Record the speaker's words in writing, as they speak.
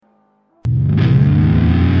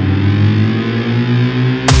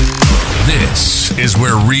is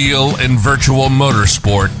where real and virtual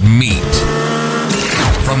motorsport meet.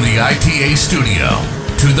 From the ITA studio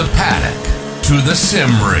to the paddock to the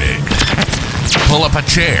sim rig. Pull up a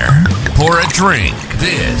chair, pour a drink.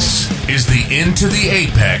 This is the Into the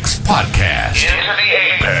Apex podcast. Into the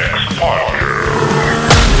Apex podcast.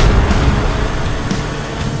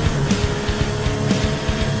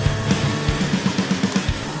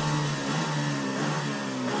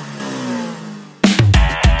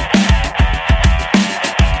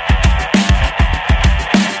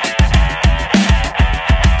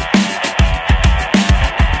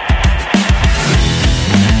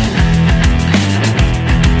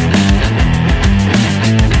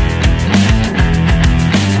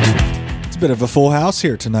 Bit of a full house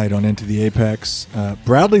here tonight on Into the Apex.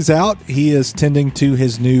 Bradley's out. He is tending to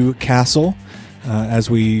his new castle, as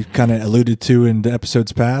we kind of alluded to in the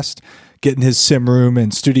episodes past, getting his sim room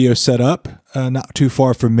and studio set up, not too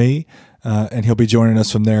far from me, and he'll be joining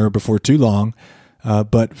us from there before too long.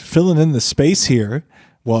 But filling in the space here,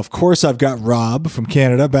 well, of course, I've got Rob from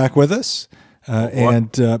Canada back with us,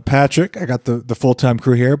 and Patrick. I got the full-time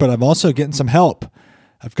crew here, but I'm also getting some help.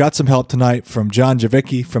 I've got some help tonight from John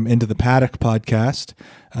Javicki from Into the Paddock podcast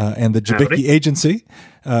and the Javicki Agency.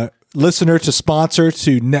 Listener to sponsor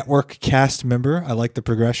to network cast member. I like the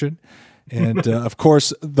progression. And, of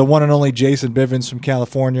course, the one and only Jason Bivens from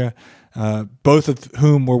California, both of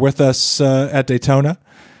whom were with us at Daytona.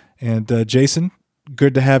 And, Jason,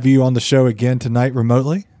 good to have you on the show again tonight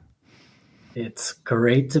remotely. It's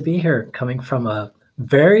great to be here, coming from a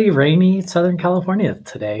very rainy Southern California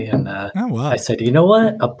today. And I said, you know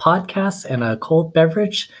what? A podcast and a cold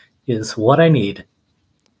beverage is what I need.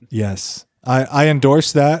 Yes, I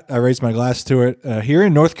endorse that. I raised my glass to it. Here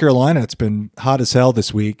in North Carolina, it's been hot as hell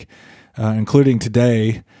this week, including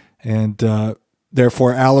today. And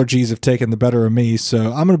therefore, allergies have taken the better of me.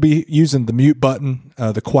 So I'm going to be using the mute button,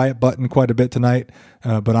 the quiet button quite a bit tonight.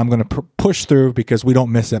 But I'm going to push through because we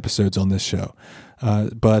don't miss episodes on this show.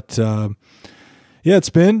 Yeah,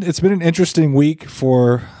 it's been an interesting week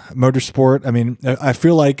for motorsport. I mean, I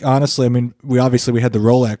feel like, honestly, we had the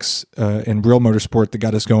Rolex in real motorsport that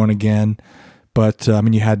got us going again. But,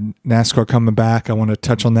 you had NASCAR coming back. I want to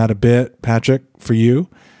touch on that a bit, Patrick, for you,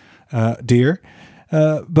 dear.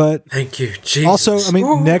 But thank you, Jesus. Also,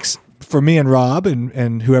 next for me and Rob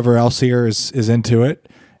and whoever else here is into it,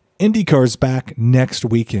 IndyCar's back next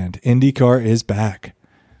weekend. IndyCar is back.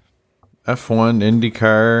 F1,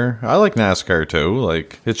 IndyCar. I like NASCAR too.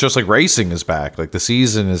 Like, it's just like racing is back. Like, the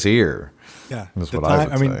season is here. Yeah, that's what I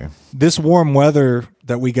would say. This warm weather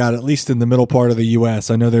that we got, at least in the middle part of the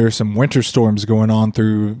U.S. I know there are some winter storms going on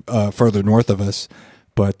through further north of us,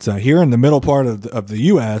 but here in the middle part of the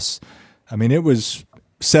U.S., it was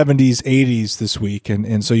 70s, 80s this week,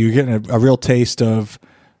 and so you're getting a real taste of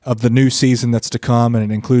the new season that's to come,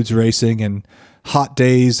 and it includes racing and hot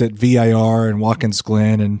days at VIR and Watkins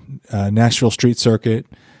Glen and Nashville Street Circuit,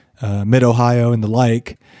 Mid-Ohio and the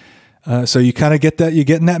like. So you kind of get that, you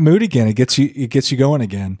get in that mood again. It gets you going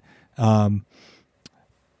again.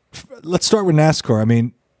 Let's start with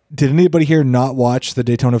NASCAR. Did anybody here not watch the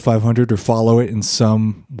Daytona 500 or follow it in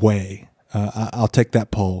some way? I'll take that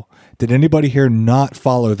poll. Did anybody here not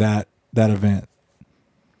follow that event?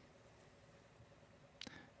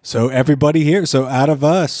 So everybody here, so out of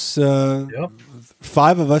us, Yep.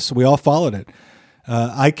 5 of us, we all followed it.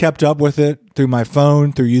 I kept up with it through my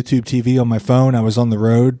phone, through YouTube TV on my phone. I was on the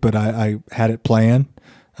road, but I had it playing.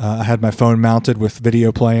 I had my phone mounted with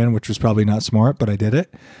video playing, which was probably not smart, but I did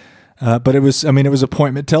it. But it was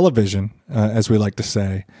appointment television, as we like to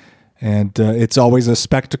say. And it's always a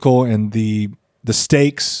spectacle, and the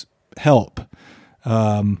stakes help.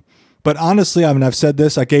 But honestly, I've said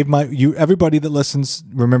this. I gave everybody that listens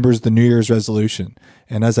remembers the New Year's resolution.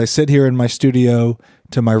 And as I sit here in my studio,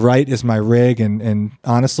 to my right is my rig, and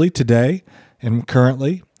honestly, today and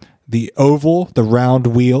currently, the round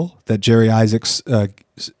wheel that Jerry Isaacs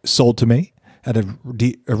sold to me at a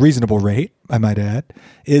reasonable rate, I might add,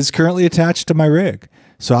 is currently attached to my rig.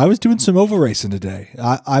 So I was doing some oval racing today.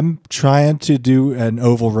 I'm trying to do an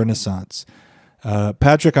oval renaissance.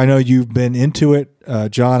 Patrick, I know you've been into it.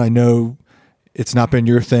 John, I know it's not been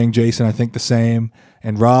your thing. Jason, I think the same.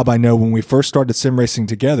 And Rob, I know when we first started sim racing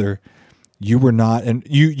together, you were not, and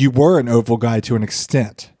you were an oval guy to an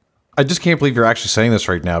extent. I just can't believe you're actually saying this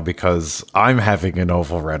right now, because I'm having an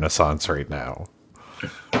oval renaissance right now.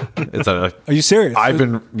 Are you serious?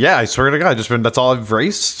 I swear to God, that's all I've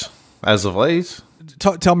raced as of late.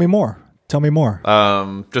 Tell me more.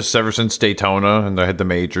 Just ever since Daytona, and I had the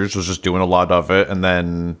majors, was just doing a lot of it. And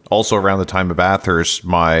then also around the time of Bathurst,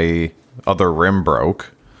 my other rim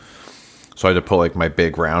broke. So I had to put like my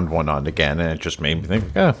big round one on again, and it just made me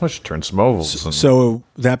think, I should turn some ovals. So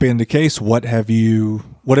that being the case, what have you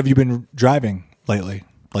been driving lately?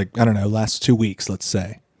 Like, I don't know, last 2 weeks, let's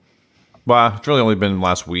say. Well, it's really only been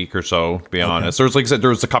last week or so, to be honest. There was, like I said, there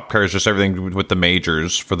was the Cup cars, just everything with the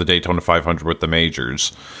majors for the Daytona 500 with the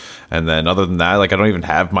majors. And then other than that, like I don't even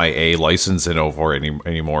have my A license in oval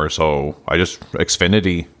anymore. So I just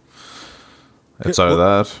Xfinity. Outside of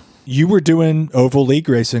that. You were doing oval league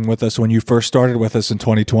racing with us when you first started with us in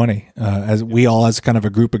 2020, as kind of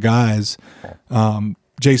a group of guys,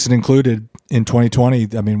 Jason included in 2020.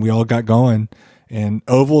 I mean, we all got going, and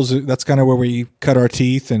ovals, that's kind of where we cut our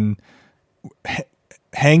teeth and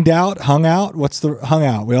hung out. What's the hung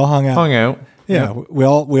out? We all hung out. Hung out. Yeah. We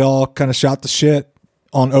all kind of shot the shit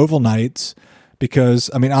on oval nights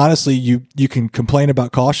because, I mean, honestly, you can complain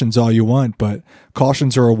about cautions all you want, but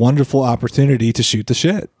cautions are a wonderful opportunity to shoot the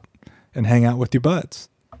shit and hang out with your buds.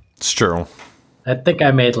 It's true. I think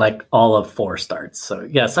I made like all of 4 starts. So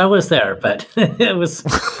yes, I was there, but it was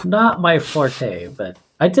not my forte, but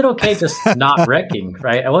I did okay just not wrecking,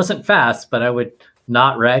 right? I wasn't fast, but I would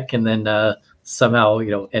not wreck and then somehow,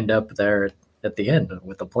 end up there at the end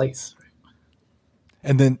with the place.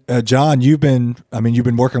 And then, John, you've been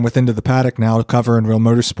working with Into the Paddock now, covering real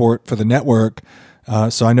motorsport for the network.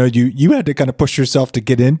 So I know you had to kind of push yourself to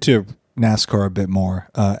get into NASCAR a bit more.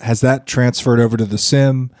 Has that transferred over to the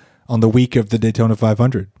sim on the week of the Daytona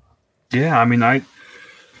 500? Yeah, I mean,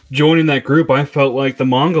 joining that group, I felt like the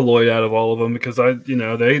mongoloid out of all of them because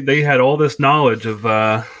they had all this knowledge of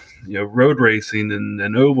road racing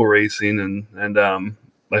and oval racing, and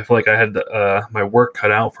I feel like I had my work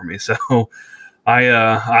cut out for me. So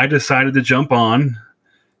I decided to jump on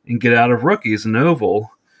and get out of rookies and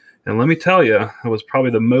oval. And let me tell you, it was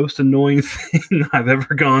probably the most annoying thing I've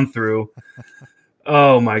ever gone through.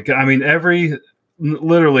 Oh my God. I mean,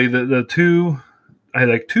 literally the two, I had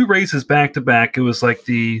like 2 races back to back. It was like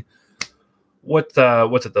the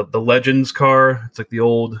Legends car. It's like the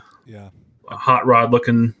old hot rod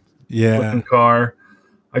looking car.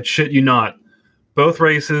 I'd shit you not. Both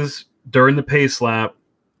races during the pace lap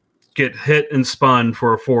get hit and spun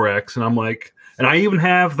for a 4X. And I'm like, and I even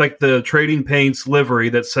have like the Trading Paints livery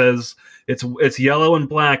that says it's yellow and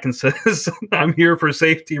black and says I'm here for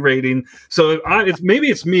safety rating. So maybe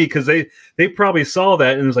it's me because they probably saw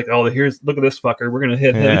that and was like, oh, look at this fucker, we're gonna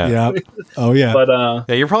hit him. Yeah. Oh yeah. But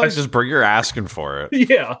you're probably you're asking for it.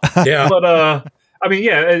 Yeah. Yeah. But I mean,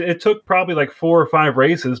 yeah, it took probably like 4 or 5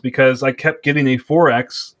 races because I kept getting a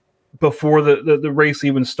 4X before the race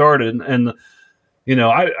even started, and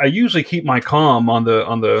I usually keep my comm on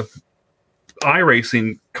the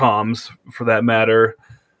iRacing comms for that matter,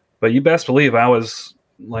 but you best believe I was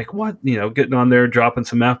like, what, getting on there, dropping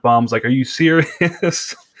some F-bombs, like, are you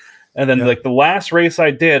serious? And then like the last race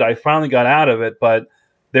I did, I finally got out of it, but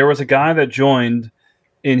there was a guy that joined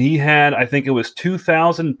and he had, I think it was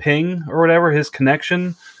 2000 ping or whatever, his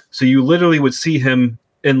connection. So you literally would see him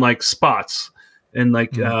in like spots and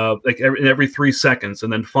like every 3 seconds.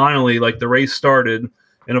 And then finally, like the race started.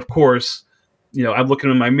 And of course, I'm looking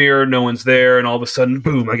in my mirror, no one's there, and all of a sudden,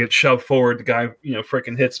 boom, I get shoved forward. The guy,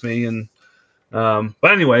 freaking hits me. And but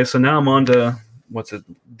anyway, so now I'm on to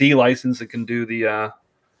D license that can do the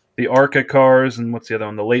ARCA cars, and what's the other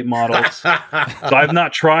one, the late models. So I've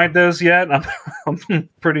not tried those yet. I'm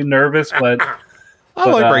pretty nervous, but I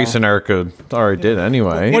like racing ARCA. Already did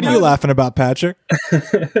anyway. What are you laughing about, Patrick?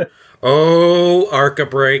 Oh, ARCA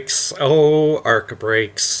brakes.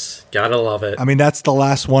 Gotta love it. I mean, that's the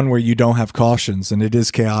last one where you don't have cautions, and it is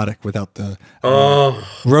chaotic without the...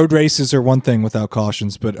 road races are one thing without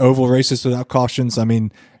cautions, but oval races without cautions, I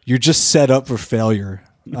mean, you're just set up for failure,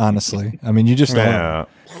 honestly. I mean, you just are.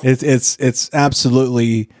 It's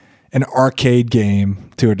absolutely an arcade game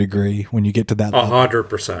to a degree when you get to that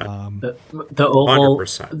 100%. The oval,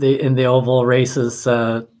 100%. In the oval races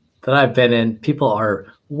that I've been in, people are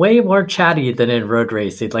way more chatty than in road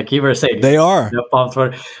racing. Like you were saying, they are.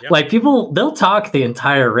 Like people, they'll talk the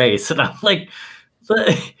entire race, and I'm like,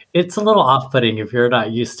 it's a little off-putting if you're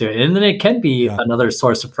not used to it. And then it can be another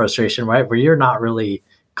source of frustration, right? Where you're not really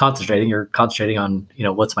concentrating. You're concentrating on,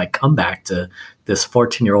 what's my comeback to this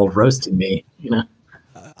 14-year-old roasting me,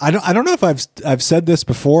 I don't know if I've said this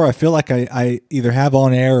before. I feel like I either have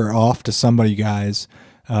on air or off to somebody, guys.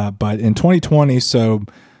 But in 2020, so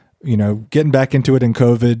getting back into it in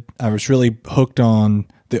COVID, I was really hooked on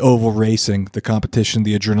the oval racing, the competition,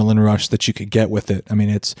 the adrenaline rush that you could get with it. I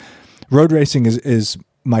mean, road racing is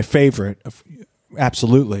my favorite,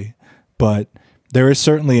 absolutely, but there is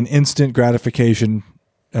certainly an instant gratification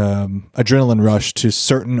adrenaline rush to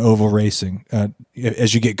certain oval racing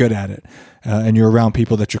as you get good at it, and you're around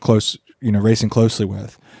people that you're racing closely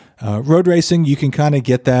with. Road racing, you can kind of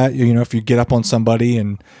get that, if you get up on somebody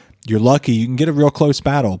and you're lucky, you can get a real close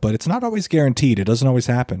battle, but it's not always guaranteed. It doesn't always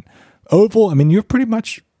happen. Oval, I mean, you're pretty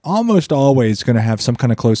much almost always going to have some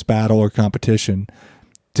kind of close battle or competition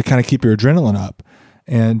to kind of keep your adrenaline up.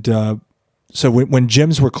 And so when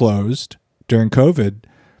gyms were closed during COVID,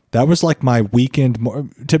 that was like my weekend.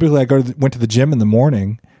 Typically, I went to the gym in the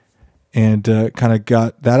morning and kind of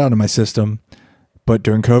got that out of my system. But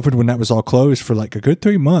during COVID, when that was all closed for like a good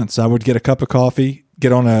 3 months, I would get a cup of coffee,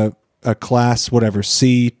 get on a class, whatever,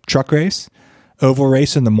 C truck race, oval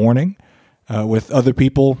race in the morning with other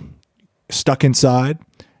people stuck inside,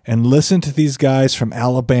 and listen to these guys from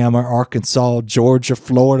Alabama, Arkansas, Georgia,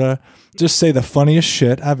 Florida just say the funniest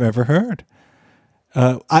shit I've ever heard.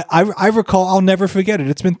 I recall, I'll never forget it.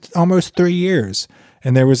 It's been almost 3 years.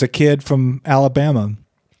 And there was a kid from Alabama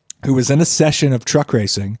who was in a session of truck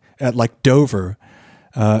racing at like Dover.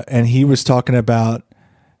 And he was talking about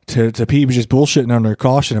to people, he was just bullshitting under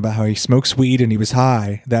caution about how he smokes weed and he was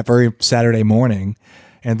high that very Saturday morning.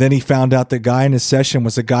 And then he found out the guy in his session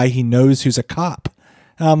was a guy he knows who's a cop.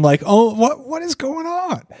 And I'm like, oh, what is going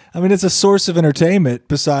on? I mean, it's a source of entertainment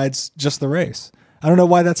besides just the race. I don't know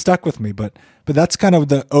why that stuck with me, but that's kind of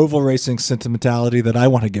the oval racing sentimentality that I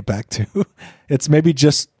want to get back to. It's maybe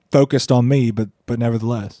just focused on me, but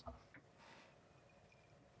nevertheless.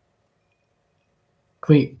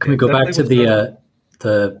 Can we go back to the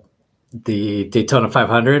Daytona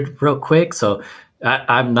 500 real quick? So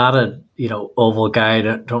I'm not a oval guy. I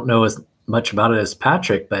don't know as much about it as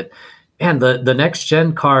Patrick, but man, the next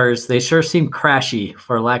gen cars, they sure seem crashy,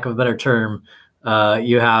 for lack of a better term.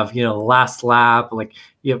 You have last lap, like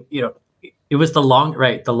it was the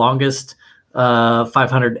longest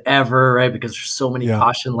 500 ever, right? Because there's so many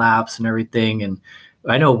caution laps and everything. And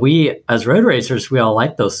I know we as road racers, we all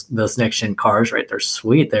like those next gen cars, right? They're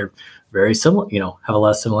sweet. They're very similar, have a lot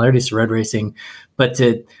of similarities to road racing, but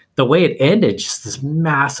the way it ended, just this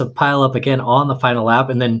massive pile up again on the final lap.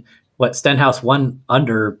 And then Stenhouse won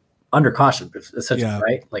under caution, essentially,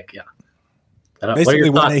 right? Like, yeah. Basically,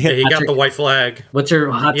 when they hit, he got the white flag. What's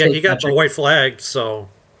your hot take? Yeah, he got the white flag. So,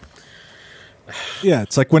 yeah,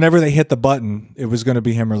 it's like whenever they hit the button, it was going to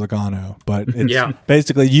be him or Logano. But it's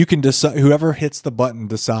basically you can decide. Whoever hits the button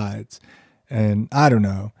decides. And I don't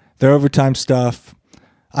know, their overtime stuff.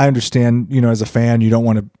 I understand. As a fan, you don't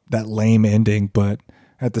want that lame ending, but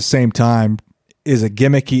at the same time, is a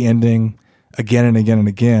gimmicky ending again and again and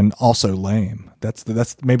again also lame? That's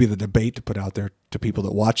maybe the debate to put out there to people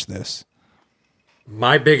that watch this.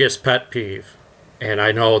 My biggest pet peeve, and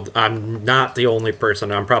I know I'm not the only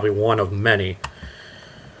person, I'm probably one of many.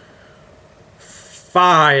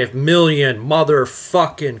 5 million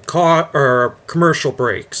motherfucking commercial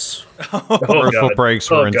breaks. Commercial breaks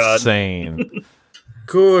were insane.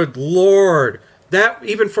 Good Lord. That,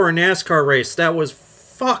 even for a NASCAR race, that was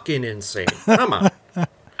fucking insane. Come on.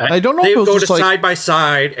 I don't know they if it would was go to like side by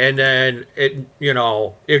side, and then it'd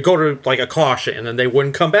go to like a caution, and then they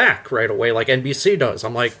wouldn't come back right away like NBC does.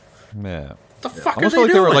 I'm like, yeah. The fuck almost are they like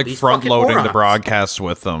doing? They were like These front loading morons. the broadcast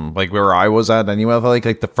with them, like where I was at anyway. I feel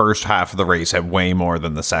like the first half of the race had way more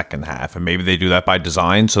than the second half, and maybe they do that by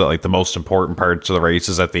design so that like the most important parts of the race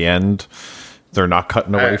is at the end. They're not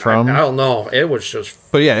cutting away from. I don't know. It was just.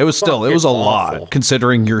 But yeah, it was a awful. lot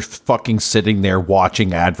considering you're fucking sitting there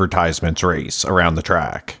watching advertisements race around the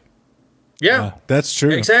track. Yeah, that's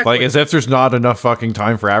true. Exactly. Like as if there's not enough fucking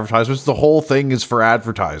time for advertisements. The whole thing is for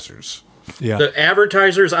advertisers. Yeah. The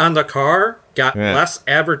advertisers on the car got less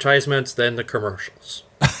advertisements than the commercials.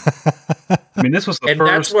 I mean, this was the and first.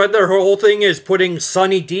 That's what their whole thing is, putting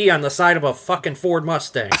Sunny D on the side of a fucking Ford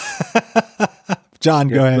Mustang. John,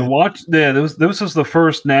 go ahead. This was the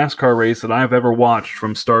first NASCAR race that I've ever watched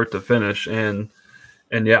from start to finish, and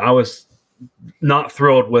yeah, I was not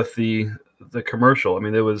thrilled with the commercial. I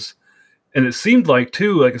mean, and it seemed like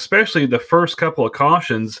too, like especially the first couple of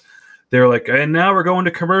cautions, they're like, and now we're going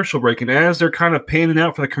to commercial break, and as they're kind of panning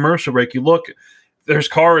out for the commercial break, you look, there's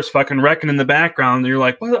cars fucking wrecking in the background, and you're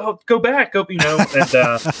like, well, I'll go back, and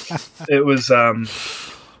it was,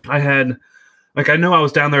 I had. Like, I know I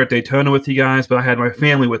was down there at Daytona with you guys, but I had my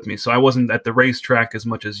family with me, so I wasn't at the racetrack as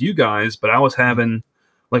much as you guys, but I was having,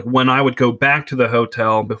 like, when I would go back to the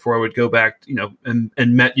hotel before I would go back, and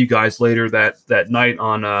met you guys later that night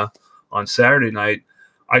on Saturday night,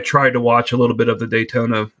 I tried to watch a little bit of the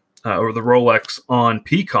Daytona or the Rolex on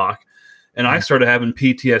Peacock, and I started having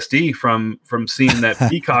PTSD from seeing that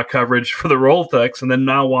Peacock coverage for the Rolex, and then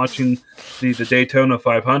now watching the Daytona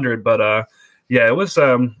 500, but yeah, it was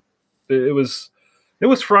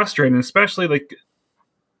frustrating, especially like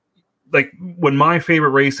like when my favorite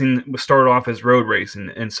racing started off as road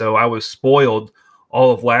racing, and so I was spoiled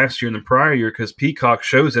all of last year and the prior year because Peacock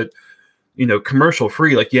shows it, commercial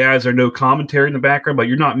free. Like, is there no commentary in the background, but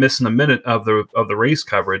you're not missing a minute of the race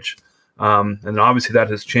coverage. And obviously that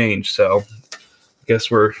has changed. So I guess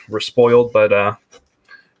we're spoiled, but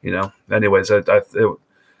anyways, it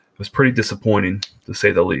was pretty disappointing to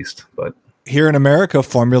say the least. But here in America,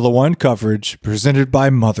 Formula One coverage presented by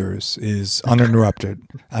Mothers is uninterrupted.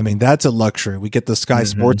 I mean, that's a luxury. We get the Sky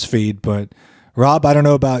Sports feed, but Rob, I don't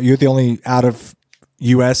know about you're the only out of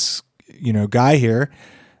U.S. guy here.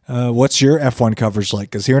 What's your F1 coverage like?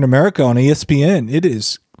 Because here in America on ESPN, it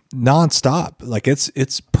is nonstop. Like it's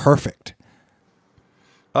perfect.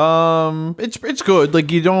 It's good. Like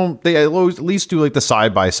they at least do like the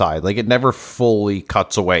side by side. Like it never fully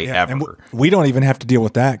cuts away ever. And we don't even have to deal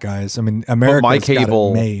with that, guys. I mean, America's got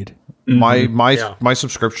it made. My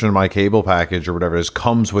subscription to my cable package or whatever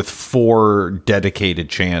comes with 4 dedicated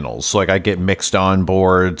channels. So like I get mixed on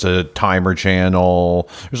boards, a timer channel.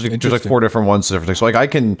 There's like 4 different ones. So like I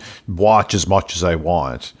can watch as much as I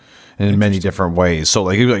want in many different ways. So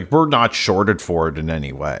like we're not shorted for it in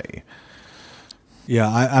any way. Yeah,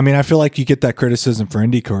 I mean, I feel like you get that criticism for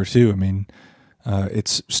IndyCar too. I mean,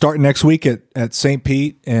 it's starting next week at St.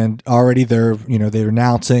 Pete, and already they're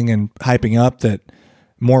announcing and hyping up that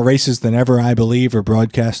more races than ever, I believe, are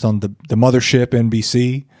broadcast on the mothership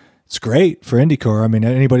NBC. It's great for IndyCar. I mean,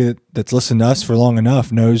 anybody that's listened to us for long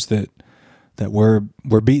enough knows that we're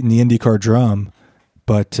beating the IndyCar drum.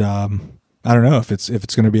 But I don't know if it's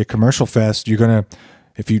going to be a commercial fest.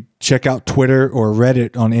 If you check out Twitter or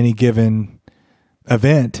Reddit on any given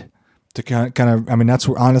event, to kind of, I mean, that's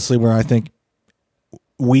honestly where I think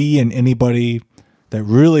we and anybody that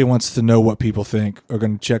really wants to know what people think are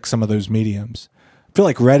going to check some of those mediums. I feel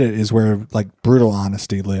like Reddit is where like brutal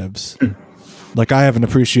honesty lives. Like I have an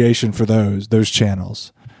appreciation for those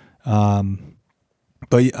channels. But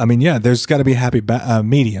I mean, there's got to be a happy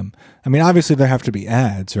medium. I mean, obviously there have to be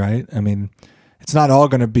ads, right? I mean, it's not all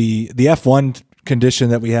going to be the F1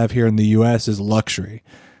 condition that we have here in the US is a luxury.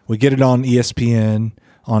 We get it on ESPN,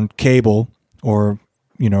 on cable, or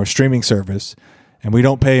a streaming service, and we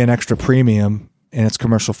don't pay an extra premium, and it's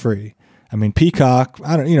commercial free. I mean, Peacock.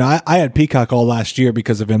 I had Peacock all last year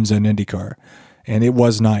because of IMSA and IndyCar, and it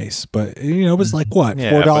was nice. But it was like what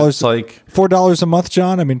 $4 like $4 a month,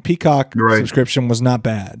 John. I mean, Peacock subscription was not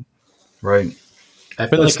bad. Right. But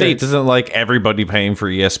the state isn't like everybody paying for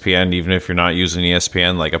ESPN, even if you're not using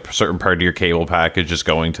ESPN. Like a certain part of your cable package is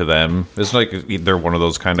going to them. It's like they're one of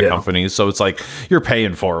those kind of companies. So it's like you're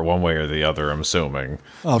paying for it one way or the other, I'm assuming.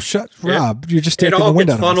 Oh, Rob. You're just taking the wind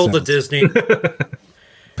out of my sails. It all gets funneled to Disney.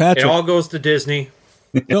 Patrick, it all goes to Disney.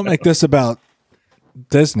 Don't make this about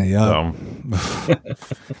Disney. I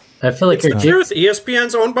feel like it's the truth.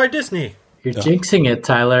 ESPN's owned by Disney. You're jinxing it,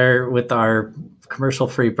 Tyler, with our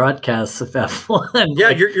commercial-free broadcasts of F1. Yeah,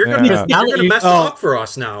 you're going to mess it up for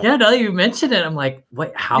us now. Yeah, now that you mention it, I'm like,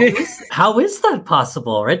 wait, how is that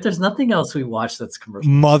possible, right? There's nothing else we watch that's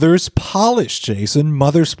commercial. Mother's Polish, Jason.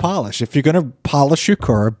 Mother's Polish. If you're going to polish your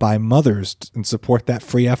car, buy Mother's and support that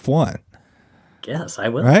free F1. Yes, I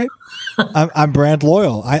will. Right? I'm brand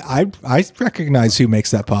loyal. I recognize who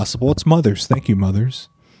makes that possible. It's Mother's. Thank you, Mother's.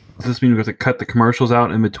 Does this mean we have to cut the commercials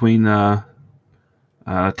out in between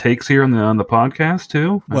takes here on the podcast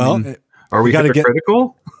too? Are we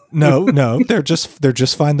hypocritical? No, they're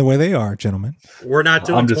just fine the way they are, gentlemen. We're not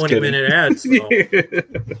doing 20-minute ads. So.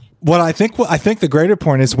 What I think the greater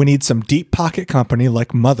point is we need some deep pocket company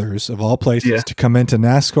like Mothers of all places to come into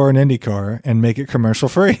NASCAR and IndyCar and make it commercial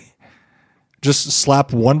free. Just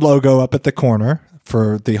slap one logo up at the corner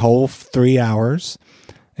for the whole 3 hours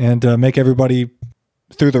and make everybody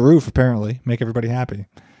through the roof. Apparently, make everybody happy.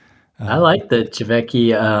 I like the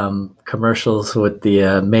Javecki commercials with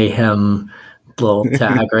the mayhem little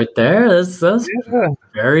tag right there. That's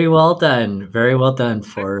very well done. Very well done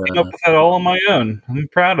for. I came up with that all on my own. I'm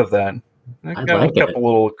proud of that. I got a couple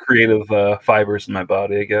little creative fibers in my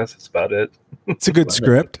body. I guess that's about it. It's a good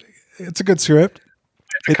script. It's a good script.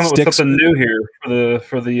 It come up with something new here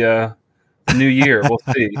for the new year. We'll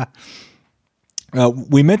see.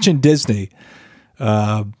 We mentioned Disney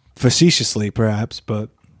facetiously, perhaps, but.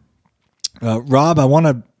 Rob, I want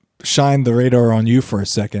to shine the radar on you for a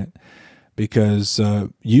second because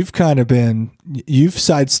you've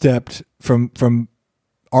sidestepped from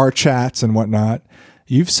our chats and whatnot.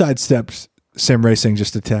 You've sidestepped sim racing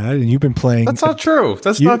just a tad, and you've been playing. That's not true.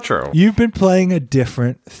 That's not true. You've been playing a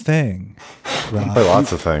different thing, Rob. I play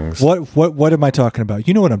lots of things. What am I talking about?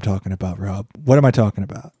 You know what I'm talking about, Rob. What am I talking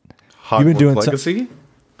about? Hogwarts You've been doing Legacy?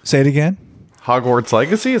 Say it again. Hogwarts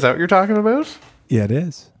Legacy? Is that what you're talking about? Yeah, it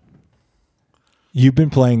is. You've been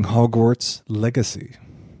playing Hogwarts Legacy.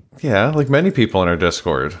 Yeah, like many people in our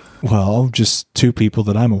Discord. Well, just 2 people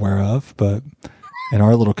that I'm aware of, but in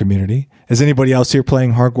our little community. Is anybody else here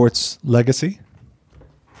playing Hogwarts Legacy?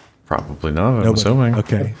 Probably not, I'm assuming.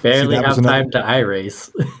 Okay. Barely have time to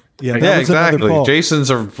iRace. Yeah, exactly.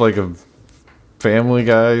 Jason's like a family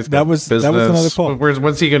guy. That was another poll.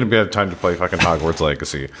 When's he going to have time to play fucking Hogwarts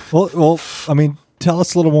Legacy? Well, I mean, tell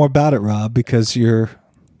us a little more about it, Rob, because you're...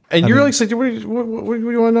 And you're like, what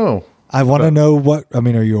do you want to know? I want to know what... I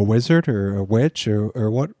mean, are you a wizard or a witch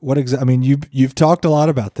or what exactly... I mean, you've talked a lot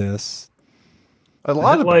about this. A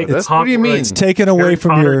lot about this? What do you mean? It's taken away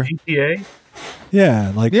from your... GTA?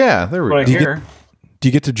 Yeah, like... Yeah, there we go. Do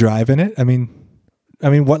you get to drive in it? I mean,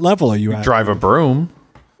 what level are you at? Drive a broom.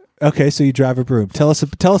 Okay, so you drive a broom. Tell us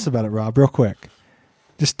about it, Rob, real quick.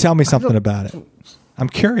 Just tell me something about it. I'm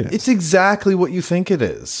curious. It's exactly what you think it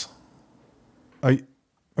is. Are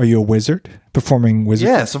you a wizard performing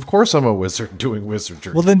wizardry? Yes, of course I'm a wizard doing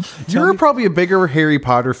wizardry. Well, then you're probably a bigger Harry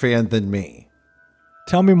Potter fan than me.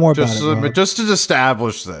 Tell me more about it. Just to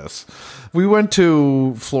establish this, we went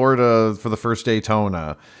to Florida for the first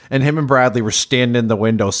Daytona, and him and Bradley were standing in the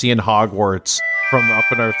window seeing Hogwarts from up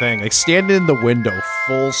in our thing, like standing in the window,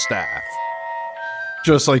 full staff,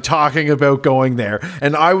 just like talking about going there.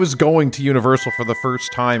 And I was going to Universal for the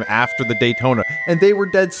first time after the Daytona, and they were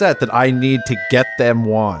dead set that I need to get them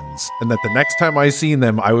wands, and that the next time I seen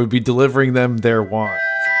them, I would be delivering them their wands.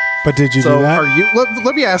 But did you do that? Are you?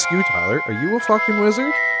 Let me ask you, Tyler. Are you a fucking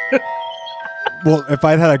wizard? Well, if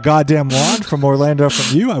I'd had a goddamn wand from Orlando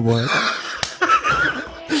from you, I would.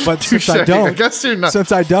 But since I don't, I guess you're not.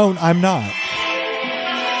 Since I don't, I'm not.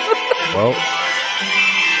 Well,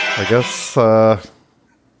 I guess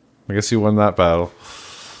you won that battle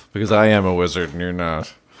because I am a wizard and you're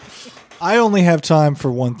not. I only have time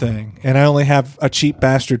for one thing, and I only have a cheap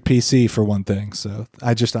bastard PC for one thing, so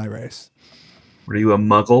I just iRace. Were you a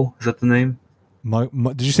muggle? Is that the name?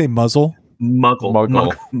 Did you say muzzle? Muggle.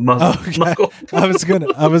 Okay. Muggle.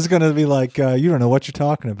 I was gonna be like, you don't know what you're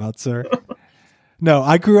talking about, sir. No,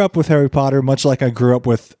 I grew up with Harry Potter, much like I grew up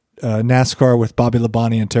with NASCAR with Bobby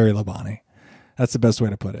Labonte and Terry Labonte. That's the best way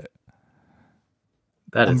to put it.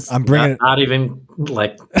 That is I'm bringing not even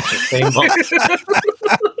like the same ball.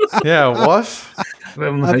 Yeah, what? I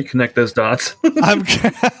don't know how you connect those dots. I'm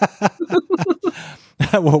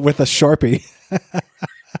with a Sharpie.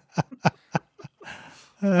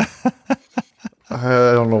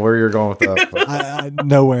 I don't know where you're going with that. But.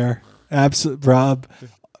 Nowhere. Rob.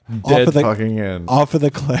 Dead fucking end. Off of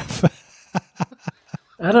the cliff.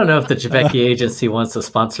 I don't know if the Javecki agency wants to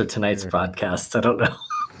sponsor tonight's podcast. I don't know.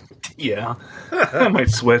 Yeah, I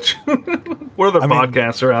might switch. What other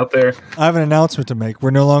podcasts are out there? I have an announcement to make.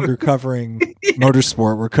 We're no longer covering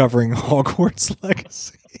motorsport. We're covering Hogwarts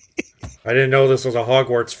Legacy. I didn't know this was a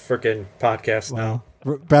Hogwarts freaking podcast now.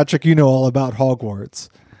 Patrick, you know all about Hogwarts.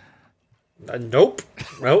 Nope.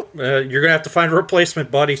 You're going to have to find a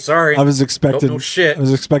replacement, buddy. Sorry. I was expecting no shit. I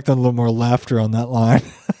was expecting a little more laughter on that line.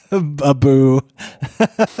 A boo.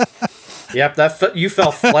 Yep, you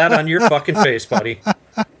fell flat on your fucking face, buddy.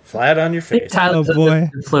 Flat on your face. Oh boy.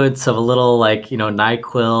 Influence of a little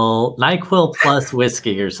NyQuil plus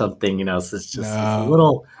whiskey or something, so it's just it's a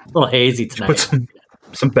little hazy tonight. Put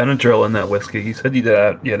some Benadryl in that whiskey. You said you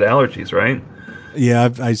had allergies, right? Yeah,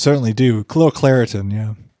 I certainly do. A little Claritin,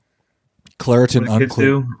 yeah. Claritin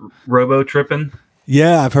unclear. Robo tripping.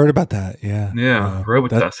 Yeah, I've heard about that. Yeah. Yeah,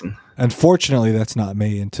 Robitussin. Unfortunately, that's not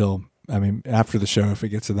me until after the show if it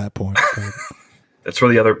gets to that point. That's for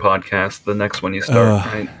the other podcast, the next one you start,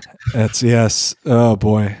 right? That's yes. Oh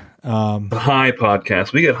boy. The high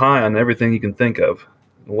podcast. We get high on everything you can think of.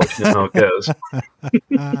 We'll let you know how it goes.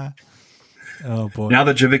 Oh boy. Now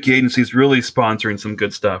the Javicki agency is really sponsoring some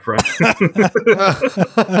good stuff, right?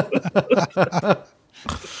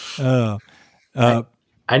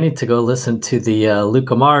 I need to go listen to the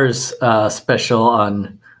Luca Mars special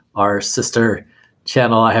on our sister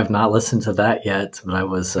channel. I have not listened to that yet, but I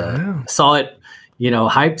was saw it,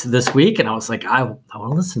 hyped this week, and I was like, I want to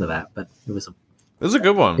listen to that. But it was a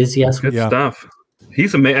good one. Good stuff.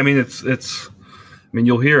 He's amazing. I mean, it's.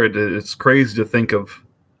 You'll hear it. It's crazy to think of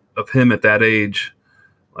him at that age.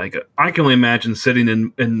 Like, I can only imagine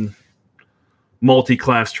sitting in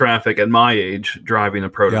multi-class traffic at my age, driving a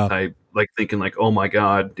prototype, thinking like, oh my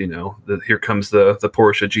God, here comes the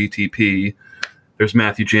Porsche GTP. There's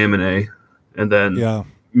Matthew Jaminet. And then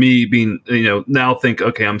me being, now think,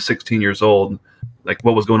 okay, I'm 16 years old. Like,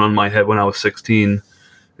 what was going on in my head when I was 16?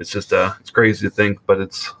 It's just, it's crazy to think, but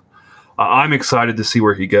I'm excited to see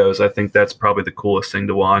where he goes. I think that's probably the coolest thing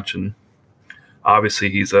to watch. And obviously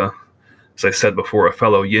he's a as I said before, a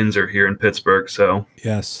fellow Yinzer here in Pittsburgh. So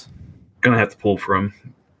yes, gonna have to pull for him,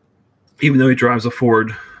 even though he drives a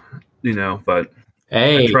Ford, But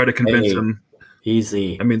I try to convince him.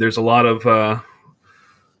 Easy. I mean, there's a lot of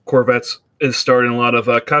Corvettes is starting a lot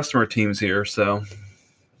of customer teams here, so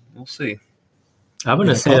we'll see. I'm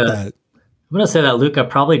gonna say that Luca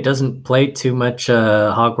probably doesn't play too much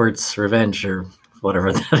Hogwarts Revenge or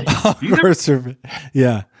whatever that is. Hogwarts Revenge.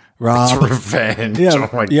 Yeah. Rob. It's Revenge. Yeah, oh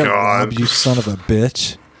my God. Rob, you son of a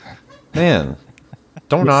bitch. Man,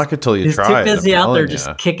 don't knock it till you try. He's too busy out there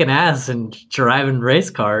just kicking ass and driving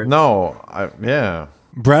race cars. No,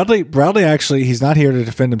 Bradley actually, he's not here to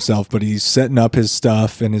defend himself, but he's setting up his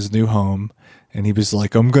stuff in his new home. And he was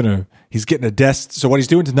like, he's getting a desk. So what he's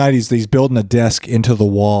doing tonight is he's building a desk into the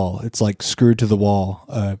wall. It's like screwed to the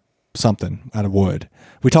wall, something out of wood.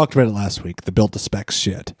 We talked about it last week, the built to specs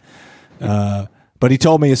shit. But he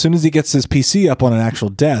told me as soon as he gets his PC up on an actual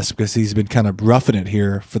desk, because he's been kind of roughing it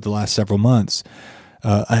here for the last several months,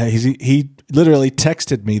 he literally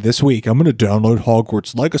texted me this week, I'm going to download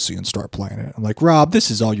Hogwarts Legacy and start playing it. I'm like, Rob,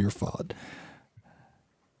 this is all your fault.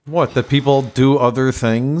 What, that people do other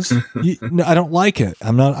things? No, I don't like it.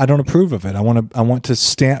 I don't approve of it. I want to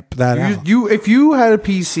stamp that out. If you had a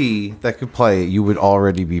PC that could play it, you would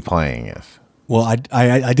already be playing it. Well,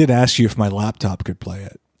 I did ask you if my laptop could play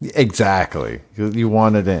it. Exactly. You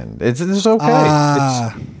want it in. It's okay.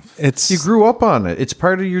 You grew up on it. It's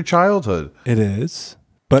part of your childhood. It is.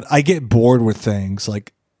 But I get bored with things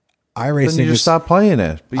like iRacing. Then you just stop playing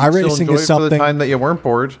it. But iRacing is something for the time that you weren't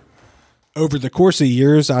bored. Over the course of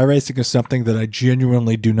years, iRacing is something that I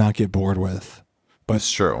genuinely do not get bored with. But it's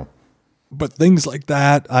true. But things like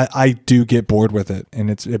that, I do get bored with it, and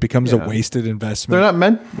it becomes a wasted investment. They're not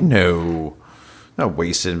meant. No, not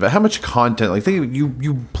wasted. But how much content? Like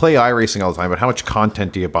you play iRacing all the time, but how much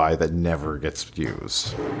content do you buy that never gets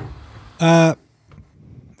used? I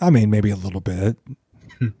mean, maybe a little bit.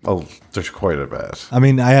 Oh, there's quite a bit. I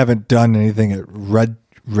mean, I haven't done anything at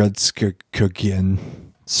Redskogien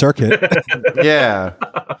circuit. Yeah.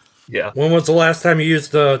 When was the last time you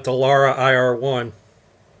used the Lara IR1?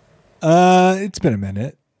 It's been a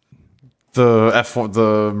minute.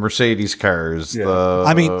 The Mercedes cars.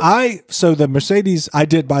 Yeah. So the Mercedes, I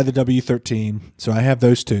did buy the W13, so I have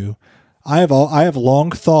those two. I have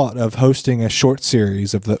long thought of hosting a short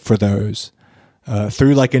series for those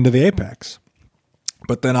through like into the Apex.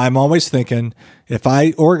 But then I'm always thinking, if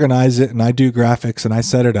I organize it and I do graphics and I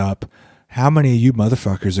set it up, how many of you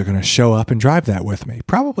motherfuckers are going to show up and drive that with me?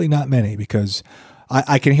 Probably not many, because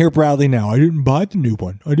I can hear Bradley now. I didn't buy the new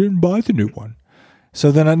one.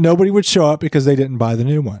 So then nobody would show up because they didn't buy the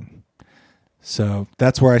new one. So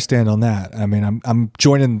that's where I stand on that. I mean, I'm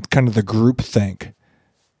joining kind of the group think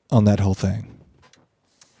on that whole thing.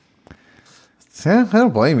 Yeah, I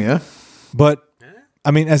don't blame you. But I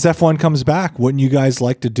mean, as F1 comes back, wouldn't you guys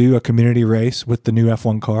like to do a community race with the new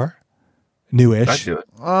F1 car? Newish. I'd do it.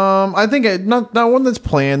 I think not one that's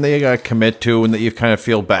planned that you got to commit to and that you kind of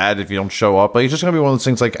feel bad if you don't show up. Like, it's just going to be one of those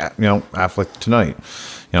things like, Affleck tonight.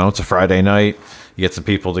 It's a Friday night. You get some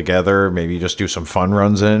people together. Maybe you just do some fun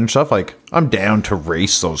runs in and stuff. Like, I'm down to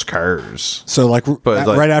race those cars. So,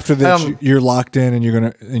 right after this, you're locked in and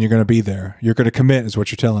you're gonna be there. You're gonna commit, is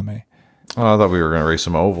what you're telling me. Oh, I thought we were gonna race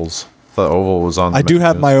some ovals. The oval was on. I do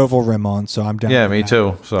have my oval rim on, so I'm down. Yeah, me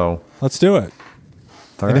too. So let's do it.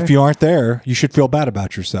 All right. If you aren't there, you should feel bad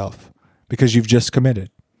about yourself because you've just committed.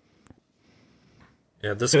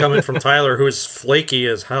 Yeah, this is coming from Tyler, who's flaky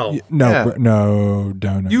as hell. No.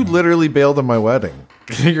 You literally bailed on my wedding.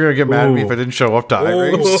 You're gonna get mad at me if I didn't show up to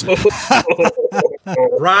iRace.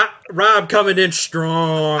 Rob coming in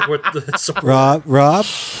strong with the support. Rob,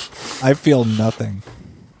 I feel nothing.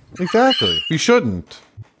 Exactly. You shouldn't.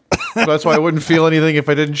 That's why I wouldn't feel anything if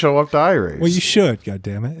I didn't show up to iRace. Well, you should. God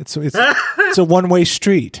damn it! It's a one-way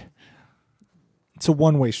street. It's a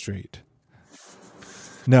one-way street.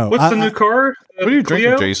 No. What's the new car? What are you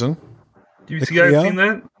drinking, Jason? Do you guys seen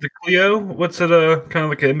that? The Clio? What's it? Kind of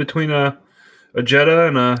like in between a Jetta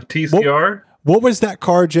and a TCR. What was that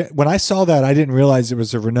car? When I saw that, I didn't realize it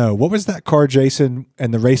was a Renault. What was that car, Jason,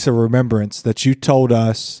 and the Race of Remembrance that you told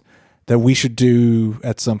us that we should do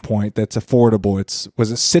at some point that's affordable?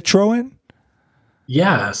 Was it Citroen?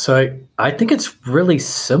 Yeah, so I think it's really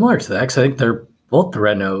similar to that because I think they're both the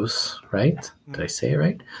Renaults, right? Did I say it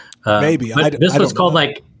right? Maybe. This was called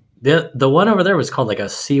like the one over there was called like a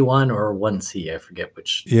C1 or 1C. I forget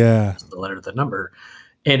which. Yeah, the letter of the number,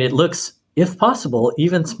 and it looks, if possible,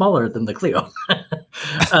 even smaller than the Clio.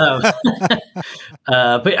 But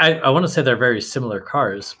I want to say they're very similar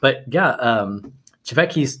cars. But yeah,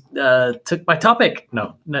 Javecki took my topic.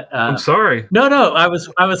 No, I'm sorry. No. I was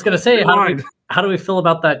going to say, how do we feel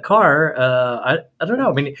about that car? I don't know.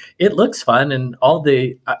 I mean, it looks fun, and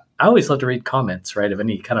I always love to read comments, right, of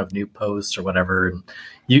any kind of new posts or whatever. And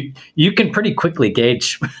you can pretty quickly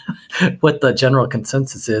gauge what the general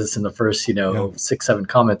consensus is in the first, 6-7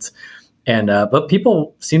 comments. And but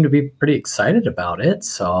people seem to be pretty excited about it.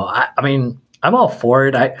 So I mean, I'm all for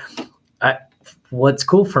it. I what's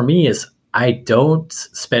cool for me is I don't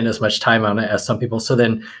spend as much time on it as some people. So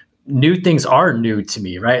then new things are new to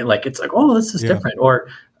me, right? Like it's like, oh, this is different. Or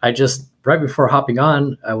I just right before hopping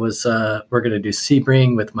on, I was we're gonna do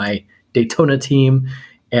Sebring with my Daytona team,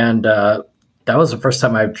 and that was the first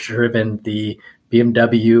time I've driven the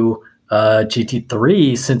BMW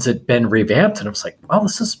GT3 since it'd been revamped, and I was like, wow,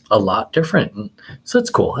 this is a lot different. And so it's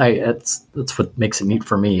cool. That's what makes it neat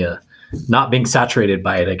for me, not being saturated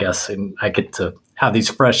by it, I guess, and I get to have these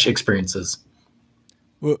fresh experiences.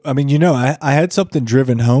 Well, I mean, I had something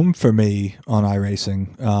driven home for me on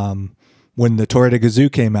iRacing when the Toyota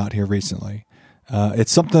Gazoo came out here recently.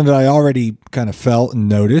 It's something that I already kind of felt and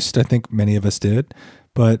noticed. I think many of us did,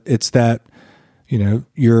 but it's that,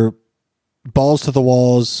 your balls to the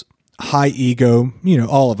walls, high ego,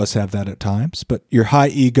 all of us have that at times, but your high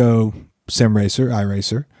ego sim racer,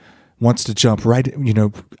 iRacer, wants to jump right,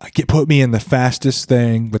 put me in the fastest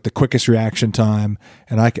thing with the quickest reaction time,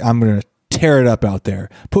 and I'm going to tear it up out there.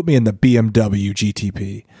 Put me in the BMW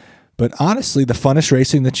GTP. But honestly, the funnest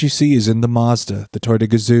racing that you see is in the Mazda, the Toyota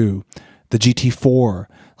Gazoo, the GT4.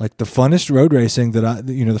 Like the funnest road racing the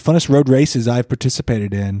funnest road races I've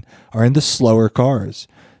participated in are in the slower cars.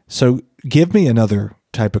 So give me another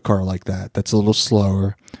type of car like that. That's a little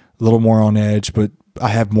slower, a little more on edge, but I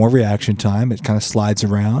have more reaction time. It kind of slides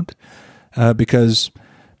around because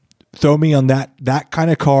throw me on that kind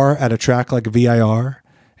of car at a track like VIR,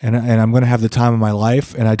 and I'm going to have the time of my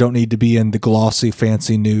life, and I don't need to be in the glossy,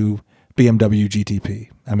 fancy new BMW GTP.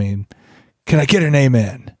 I mean, can I get an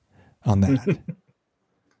amen on that?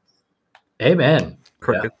 Amen.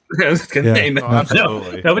 Cricket. Yeah. Amen. Oh,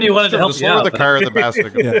 absolutely. Nobody wanted to help just you lower out. the car at the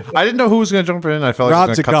basket. I didn't know who was going to jump in. I felt like I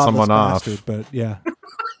was going to cut someone off. Bastard, but yeah.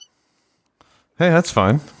 Hey, that's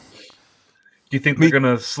fine. Do you think they're going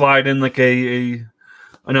to slide in like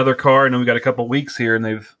another car? And then we got a couple weeks here, and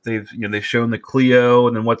they've shown the Clio,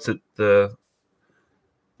 and then what's it another,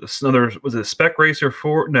 was it a Spec Racer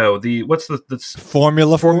 4? No, what's the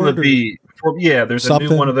Formula V? There's something. A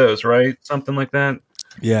new one of those, right? Something like that.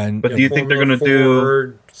 Yeah, but do you think they're going to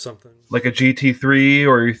do something like a GT3,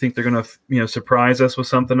 or you think they're going to surprise us with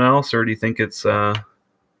something else, or do you think it's I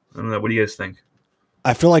don't know? What do you guys think?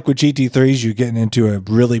 I feel like with GT3s, you're getting into a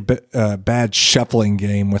really bad shuffling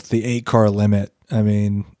game with the 8-car limit. I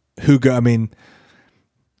mean,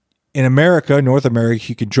 in America, North America,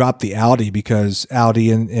 you could drop the Audi because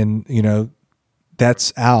Audi and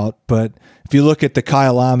that's out. But if you look at the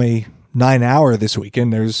Kyalami 9-hour this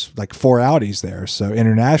weekend, there's like 4 Audis there. So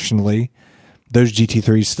internationally, those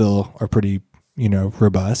GT3s still are pretty,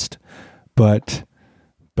 robust. But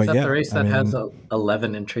is that the race that has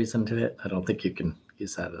 11 entries into it? I don't think you can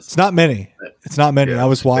use that as. It's not many. It's not many. Yeah, I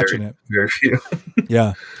was watching it. Very few.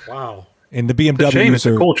 Yeah. Wow. And the BMW it's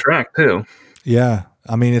a cool track too. Yeah.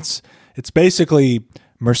 I mean, it's basically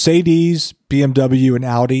Mercedes, BMW, and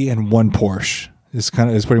Audi, and one Porsche. Is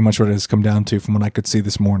pretty much what it has come down to from what I could see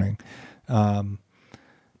this morning. But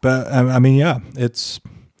I mean, yeah,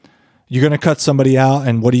 you're going to cut somebody out,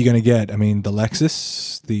 and what are you going to get? I mean, the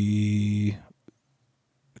Lexus, the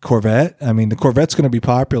Corvette. I mean, the Corvette's going to be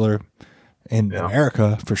popular in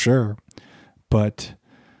America for sure, but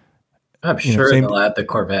I'm sure they'll add the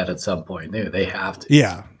Corvette at some point. They have to.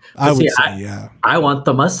 Yeah. I would say. I want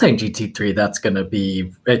the Mustang GT3. That's going to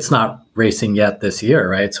be, it's not racing yet this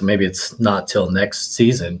year, right? So maybe it's not till next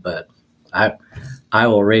season, but I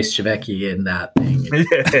will race Javecki in that thing.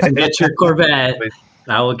 And get your Corvette.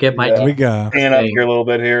 I will get my. There we go. Stand up here a little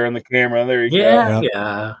bit here on the camera. There you go.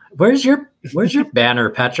 Yeah. Where's your banner,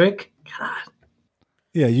 Patrick? God.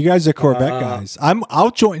 Yeah, you guys are Corvette guys.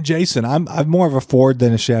 I'll join Jason. I'm more of a Ford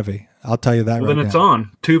than a Chevy. I'll tell you that right now. Then it's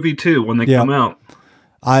on 2v2 when they come out.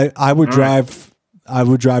 I would drive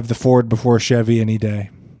the Ford before Chevy any day.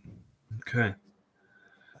 Okay.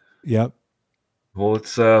 Yep. Well,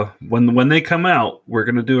 it's when they come out, we're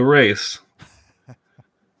gonna do a race.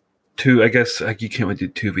 I guess you can't really do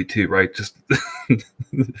 2v2, right? Just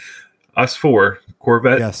us 4,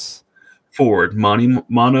 Corvette. Yes. Ford,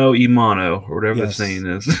 mono e mono, or whatever the saying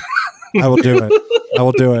is. I will do it.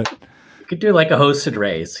 You could do like a hosted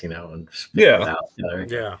race, and just it out.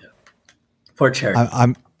 Yeah. For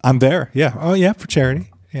charity. I'm there. Yeah. Oh yeah, for charity.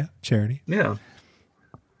 Yeah, charity. Yeah.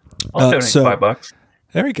 I'll donate $5.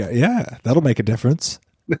 There we go. Yeah, that'll make a difference.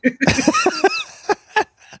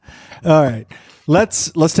 All right,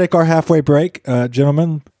 let's take our halfway break,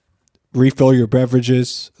 gentlemen. Refill your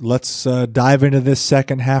beverages. Let's dive into this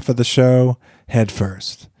second half of the show head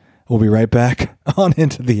first. We'll be right back on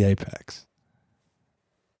Into the Apex.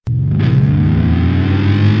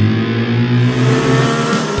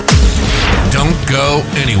 Don't go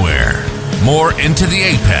anywhere. More Into the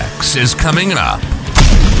Apex is coming up.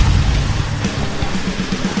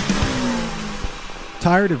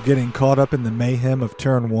 Tired of getting caught up in the mayhem of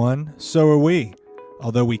Turn 1? So are we.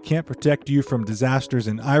 Although we can't protect you from disasters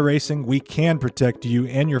in iRacing, we can protect you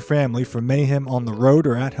and your family from mayhem on the road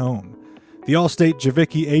or at home. The Allstate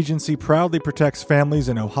Javicki Agency proudly protects families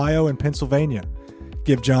in Ohio and Pennsylvania.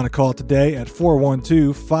 Give John a call today at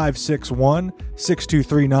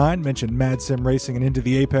 412-561-6239. Mention Mad Sim Racing and Into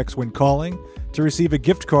the Apex when calling to receive a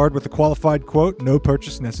gift card with a qualified quote, no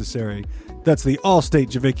purchase necessary. That's the Allstate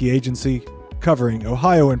Javicki Agency, covering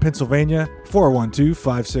Ohio and Pennsylvania,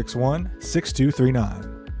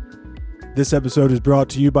 412-561-6239. This episode is brought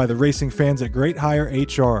to you by the racing fans at Great Hire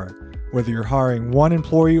HR. Whether you're hiring one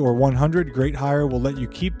employee or 100, Great Hire will let you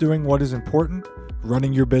keep doing what is important,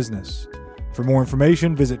 running your business. For more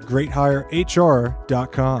information, visit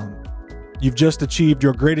greathirehr.com. You've just achieved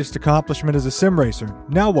your greatest accomplishment as a sim racer.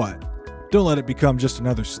 Now what? Don't let it become just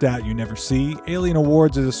another stat you never see. Alien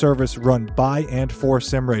Awards is a service run by and for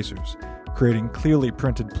sim racers, creating clearly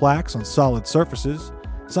printed plaques on solid surfaces,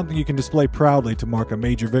 something you can display proudly to mark a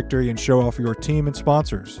major victory and show off your team and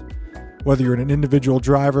sponsors. Whether you're an individual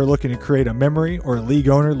driver looking to create a memory or a league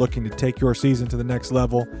owner looking to take your season to the next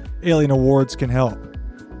level, Alien Awards can help.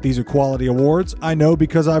 These are quality awards, I know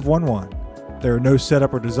because I've won one. There are no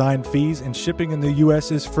setup or design fees, and shipping in the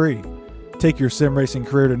U.S. is free. Take your sim racing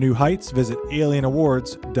career to new heights. Visit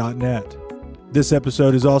alienawards.net. This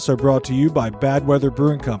episode is also brought to you by Bad Weather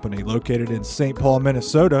Brewing Company, located in St. Paul,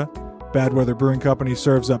 Minnesota. Bad Weather Brewing Company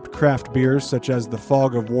serves up craft beers such as the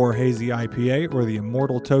Fog of War Hazy IPA or the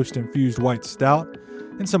Immortal Toast Infused White Stout,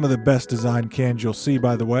 and some of the best designed cans you'll see,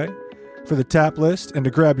 by the way. For the tap list and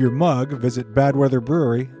to grab your mug, visit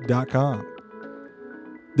badweatherbrewery.com.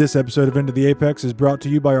 This episode of Into the Apex is brought to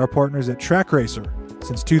you by our partners at Track Racer.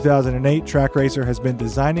 Since 2008, Track Racer has been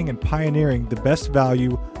designing and pioneering the best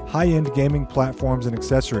value, high-end gaming platforms and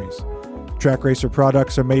accessories. Track Racer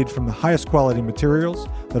products are made from the highest quality materials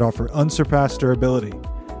that offer unsurpassed durability.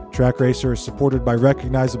 Track Racer is supported by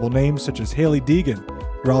recognizable names such as Hailie Deegan,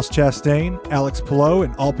 Ross Chastain, Alex Palou,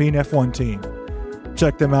 and Alpine F1 Team.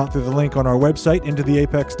 Check them out through the link on our website,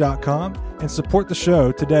 intotheapex.com, and support the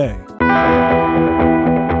show today.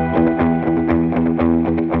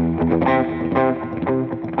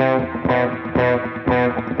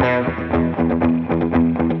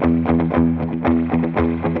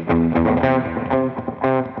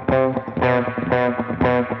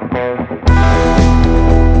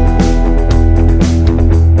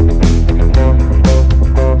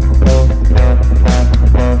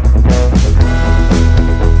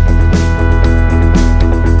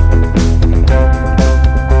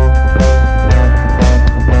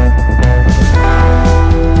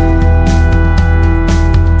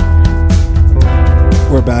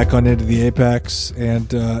 On Into the Apex,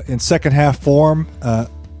 and in second half form,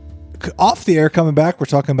 off the air coming back, we're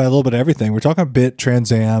talking about a little bit of everything. We're talking a bit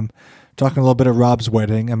Trans Am, talking a little bit of Rob's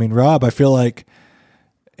wedding. I mean, Rob, I feel like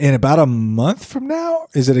in about a month from now,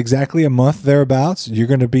 is it exactly a month thereabouts? You're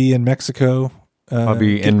going to be in Mexico. I'll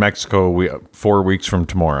be in Mexico 4 weeks from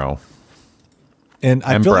tomorrow. And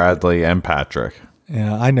Bradley and Patrick.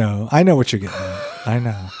 Yeah, I know what you're getting at. I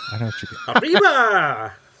know what you're getting at.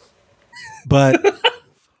 Arriba! But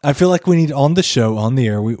I feel like we need on the show, on the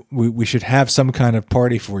air, we should have some kind of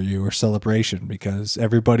party for you or celebration because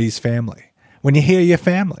everybody's family. When you hear your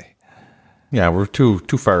family. Yeah, we're too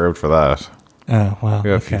far out for that. Oh, well. We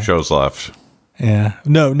have a few shows left. Yeah.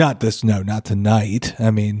 No, not tonight. I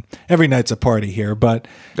mean, every night's a party here, but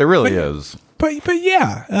it really is. But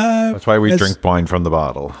yeah. That's why we drink wine from the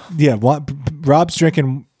bottle. Yeah, Rob's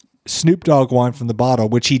drinking Snoop Dogg wine from the bottle,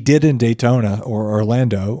 which he did in Daytona or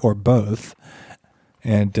Orlando or both.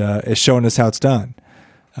 And is showing us how it's done.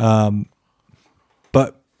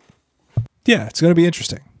 But, yeah, it's going to be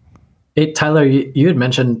interesting. Hey, Tyler, you had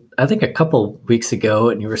mentioned, I think a couple weeks ago,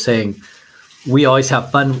 and you were saying we always have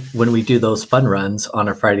fun when we do those fun runs on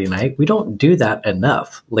a Friday night. We don't do that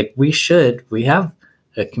enough. Like, we should. We have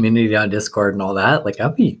a community on Discord and all that. Like,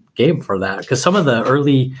 I'd be game for that. Because some of the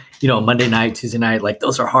early, Monday night, Tuesday night, like,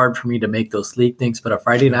 those are hard for me to make those league things. But a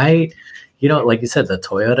Friday night, like you said, the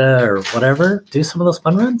Toyota or whatever, do some of those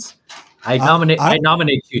fun runs. I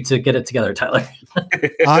nominate you to get it together, Tyler.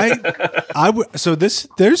 So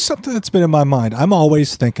there's something that's been in my mind. I'm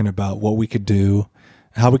always thinking about what we could do,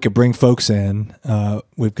 how we could bring folks in.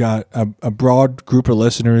 We've got a broad group of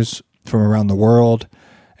listeners from around the world,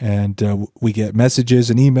 and we get messages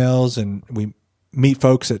and emails, and we meet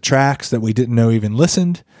folks at tracks that we didn't know even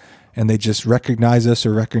listened, and they just recognize us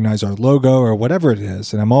or recognize our logo or whatever it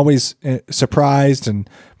is. And I'm always surprised and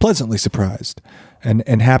pleasantly surprised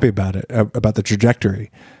and happy about it, about the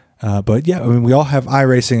trajectory. But yeah, I mean, we all have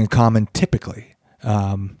iRacing in common typically.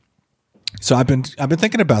 So I've been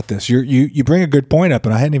thinking about this. You bring a good point up,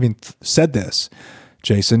 and I hadn't even said this,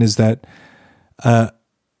 Jason, is that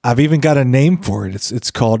I've even got a name for it.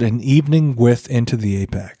 It's called An Evening with Into the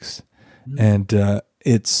Apex. And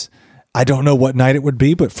I don't know what night it would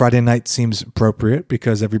be, but Friday night seems appropriate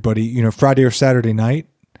because everybody, Friday or Saturday night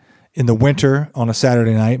in the winter on a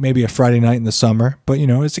Saturday night, maybe a Friday night in the summer, but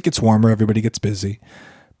as it gets warmer, everybody gets busy,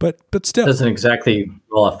 but still. Doesn't exactly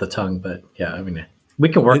roll off the tongue, but yeah, I mean, we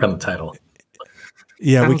can work on the title.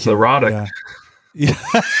 Yeah. Sounds erotic. Yeah.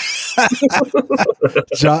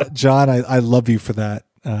 John, I love you for that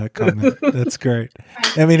comment. That's great.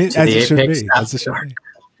 I mean, as it should be.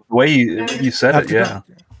 The way you said it, yeah.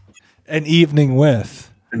 An evening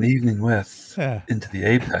with Into the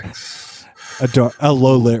Apex. A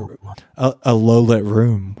low lit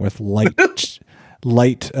room with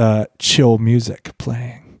light chill music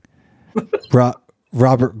playing.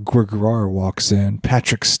 Robert Gregoire walks in.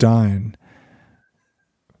 Patrick Stein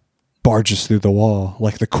barges through the wall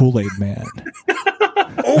like the Kool-Aid Man.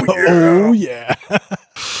 Oh yeah.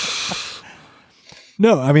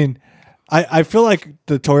 No, I mean, I feel like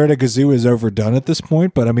the Toyota Gazoo is overdone at this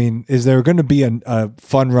point, but I mean, is there going to be a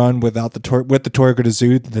fun run without the Toyota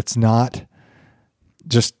Gazoo that's not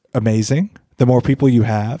just amazing? The more people you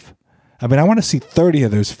have, I mean, I want to see 30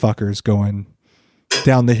 of those fuckers going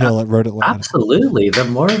down the hill at Road Atlanta. Absolutely, the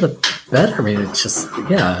more the better. I mean, it's just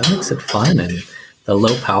it makes it fun, and the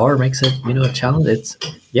low power makes it a challenge.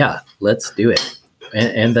 Let's do it.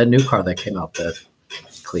 And the new car that came out, the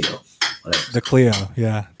Clio. Whatever. The Clio,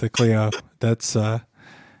 yeah, the Clio. That's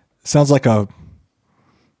sounds like a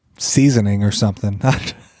seasoning or something.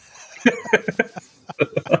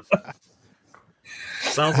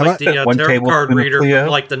 Sounds like the tarot card reader from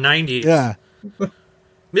like the 90s. Yeah.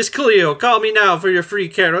 Miss Cleo, call me now for your free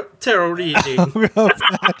tarot reading.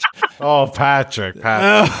 Patrick.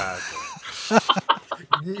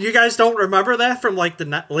 You guys don't remember that from like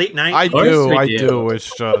the late 90s? I do.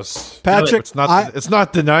 It's just Patrick. It's not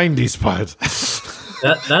the 90s, but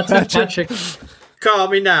that's Patrick. Call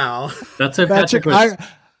me now. That's what Patrick was.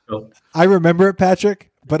 I remember it,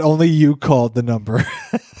 Patrick, but only you called the number.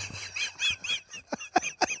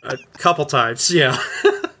 A couple times, yeah.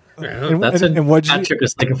 That's what Patrick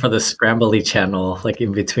was looking for, the scrambly channel, like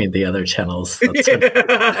in between the other channels.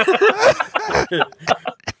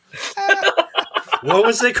 What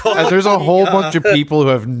was it called? There's a whole bunch of people who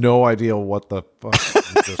have no idea what the fuck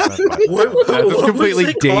you just meant by what completely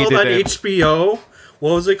was it dated called on HBO?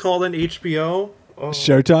 What was it called on HBO? Oh,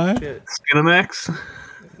 Showtime? Skinamax?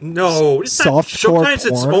 No, it's not Showtime's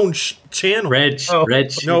its own channel. Red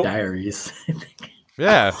Diaries.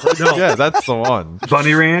 Yeah, yeah, that's the one.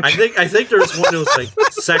 Bunny Ranch. I think there's one that was like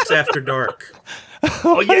Sex After Dark.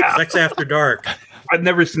 Oh yeah, Sex After Dark. I've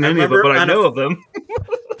never seen any of it, but I know of them.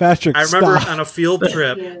 Patrick, I remember on a field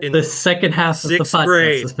trip in the second half of the podcast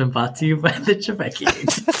grade. Has been brought to you by the Chevecki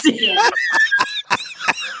Agency.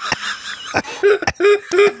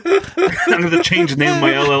 I'm going to change the name of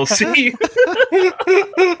my LLC.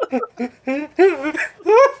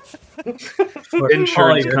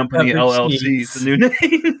 Insurance Company LLC is the new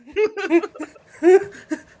name.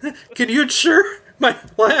 Can you insure my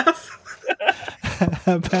laugh?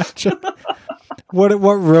 Patrick,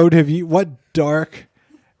 what dark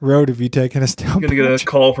road have you taken us down? I'm gonna get a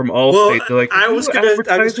call from Allstate. Well, I was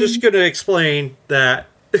just gonna explain that.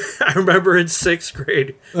 I remember in 6th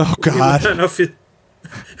grade. Oh God!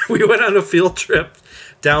 We went on a field trip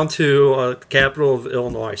down to the capital of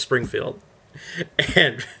Illinois, Springfield,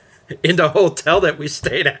 and in the hotel that we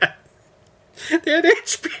stayed at, they had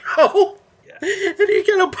HBO, and you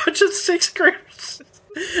get a bunch of 6th graders.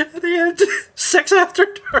 They had Sex After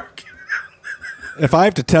Dark. If I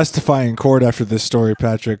have to testify in court after this story,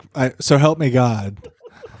 Patrick, so help me God.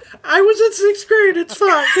 I was in 6th grade. It's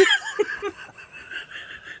fine.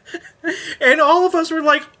 And all of us were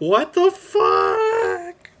like, what the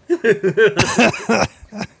fuck?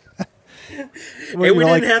 And we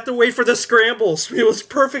didn't have to wait for the scrambles. It was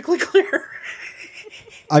perfectly clear.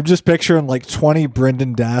 I'm just picturing like 20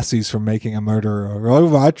 Brendan Dassies from Making a Murderer.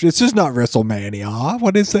 Oh, it's just not WrestleMania.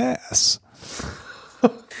 What is this?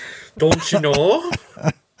 Don't you know?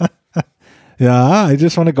 Yeah, I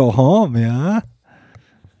just want to go home. Yeah.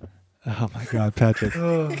 Oh my God, Patrick.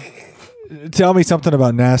 Tell me something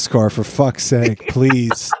about NASCAR for fuck's sake,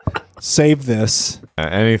 please. Save this.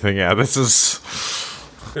 Anything? Yeah, this is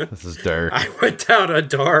dark. I went down a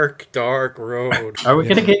dark road. Are we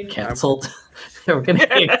gonna get canceled? We're gonna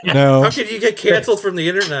No. How can you get canceled from the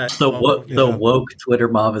internet? The woke Twitter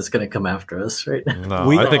mob is gonna come after us, right? No,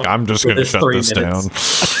 I think I'm just gonna shut this down.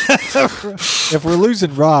 If we're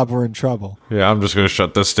losing Rob, we're in trouble. Yeah, I'm just gonna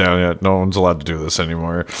shut this down. Yeah, no one's allowed to do this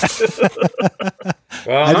anymore.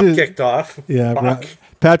 Well, I'm kicked off. Yeah,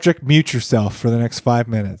 Patrick, mute yourself for the next 5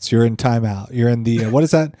 minutes. You're in timeout. You're in the what is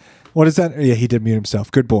that? What is that? Yeah, he did mute himself.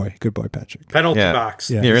 Good boy, Patrick. Penalty box.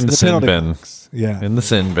 Yeah, you're in the sin bin. Box. Yeah, in the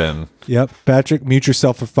sin bin. Yep, Patrick, mute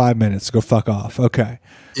yourself for 5 minutes. Go fuck off. Okay.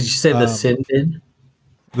 Did you say the sin bin?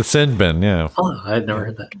 The sin bin. Yeah. Oh, I had never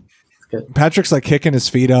heard that. That's good. Patrick's like kicking his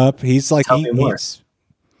feet up. He's like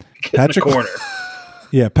Patrick corner.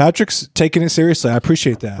 Yeah, Patrick's taking it seriously. I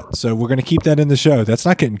appreciate that. So we're gonna keep that in the show. That's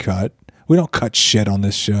not getting cut. We don't cut shit on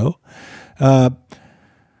this show.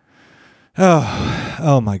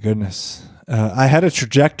 Oh my goodness. I had a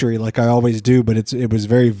trajectory like I always do, but it was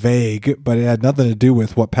very vague, but it had nothing to do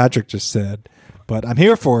with what Patrick just said. But I'm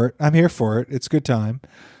here for it. It's a good time.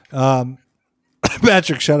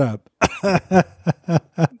 Patrick, shut up.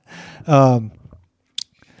 Oh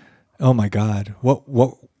my God. What?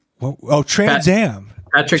 Oh, Trans Am.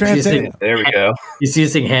 Patrick's using, there we go. He's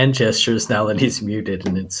using hand gestures now that he's muted,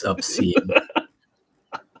 and it's obscene.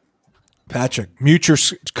 Patrick,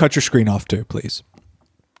 cut your screen off too, please.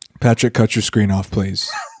 Patrick, cut your screen off,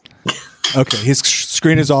 please. Okay, his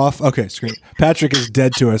screen is off. Okay, Patrick is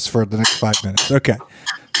dead to us for the next 5 minutes. Okay.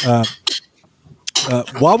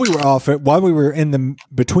 While we were in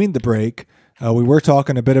between the break, we were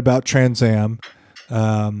talking a bit about Trans Am.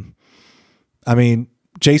 I mean,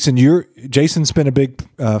 Jason's been a big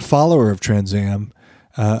follower of Trans Am.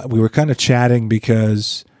 We were kind of chatting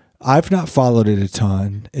because I've not followed it a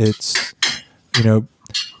ton. It's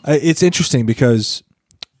interesting because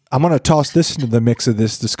I'm going to toss this into the mix of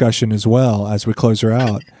this discussion as well as we close her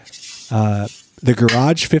out. The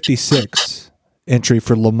Garage 56 entry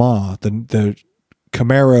for Le Mans, the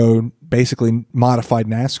Camaro, basically modified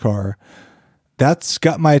NASCAR, that's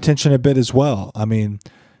got my attention a bit as well. I mean,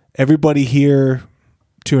 everybody here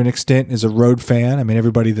to an extent is a road fan. I mean,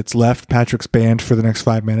 everybody that's left, Patrick's banned for the next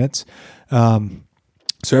 5 minutes.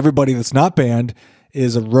 So everybody that's not banned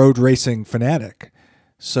is a road racing fanatic.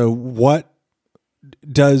 So what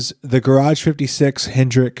does the Garage 56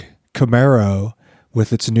 Hendrick Camaro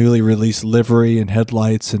with its newly released livery and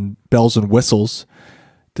headlights and bells and whistles,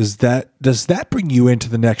 does that bring you into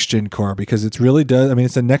the next gen car? Because it's really does. I mean,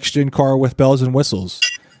 it's a next gen car with bells and whistles.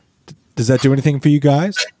 Does that do anything for you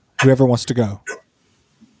guys? Whoever wants to go.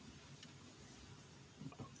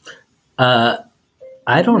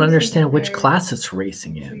 I don't understand which class it's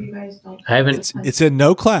racing in. I haven't. It's in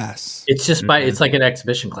no class. It's just it's like an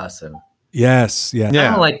exhibition class then. Yes. Yeah. I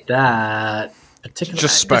don't like that particular.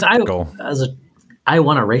 Just spectacle. I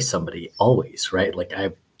want to race somebody always, right? Like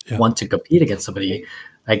I want to compete against somebody.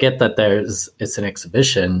 I get that it's an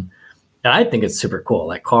exhibition, and I think it's super cool.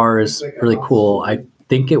 Like car is really cool. I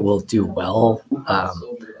think it will do well,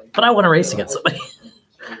 but I want to race against somebody.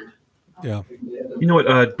 Yeah. You know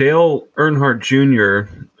what? Dale Earnhardt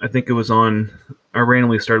Jr., I think it was on, I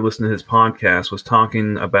randomly started listening to his podcast, was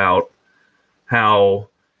talking about how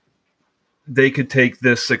they could take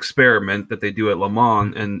this experiment that they do at Le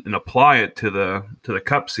Mans and apply it to the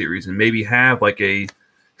Cup Series and maybe have like a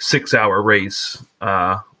 6-hour race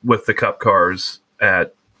with the Cup cars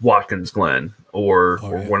at Watkins Glen or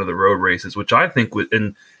one of the road races, which I think would,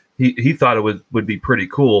 and he thought it would be pretty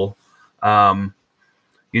cool.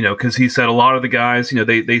 Because he said a lot of the guys,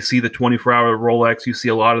 they see the 24-hour Rolex. You see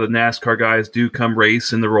a lot of the NASCAR guys do come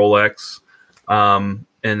race in the Rolex,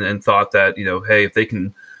 and thought that, hey, if they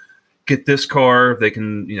can get this car, they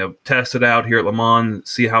can, test it out here at Le Mans,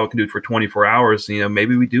 see how it can do it for 24 hours.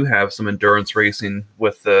 Maybe we do have some endurance racing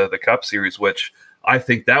with the Cup Series, which I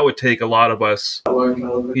think that would take a lot of us,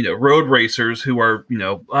 road racers who are,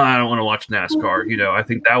 I don't want to watch NASCAR. I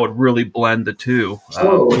think that would really blend the two.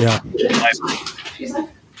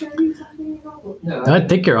 I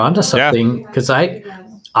think you're onto something because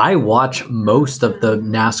I watch most of the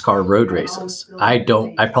NASCAR road races. I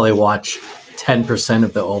probably watch 10%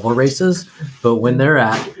 of the oval races, but when they're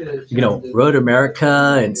at, Road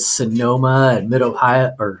America and Sonoma and Mid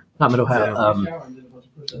Ohio, or not Mid Ohio,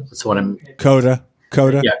 what's the one in Coda.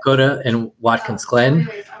 COTA. Yeah, COTA and Watkins Glen.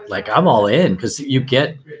 Like, I'm all in because you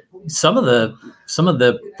get some of the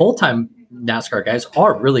full-time NASCAR guys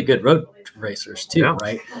are really good road racers too,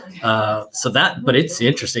 right? But it's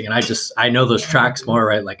interesting, and I know those tracks more,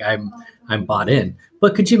 right? Like I'm bought in.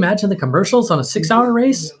 But could you imagine the commercials on a 6-hour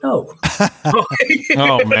race? No.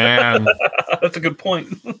 Oh man, that's a good point.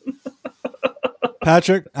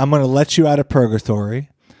 Patrick, I'm going to let you out of purgatory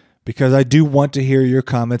because I do want to hear your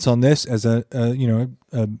comments on this as a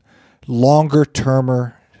longer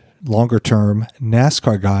term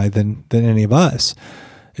NASCAR guy than any of us.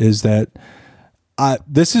 Is that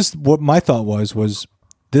this is what my thought was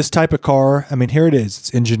this type of car. I mean, here it is.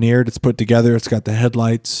 It's engineered. It's put together. It's got the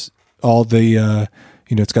headlights, all the,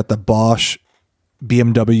 it's got the Bosch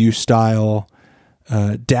BMW style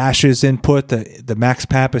dashes input, the Max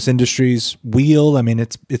Pappas Industries wheel. I mean,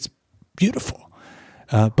 it's beautiful,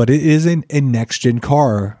 but it is a next gen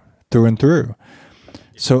car through and through.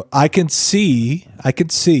 So I can see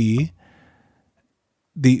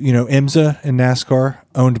the IMSA and NASCAR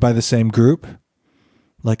owned by the same group.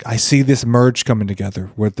 Like I see this merge coming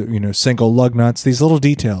together with the single lug nuts, these little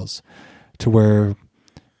details, to where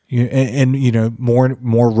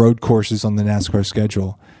more road courses on the NASCAR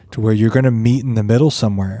schedule, to where you're going to meet in the middle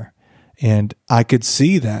somewhere. And I could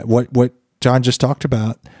see that what John just talked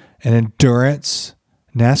about, an endurance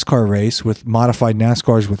NASCAR race with modified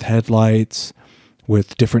NASCARs with headlights,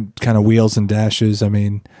 with different kind of wheels and dashes. I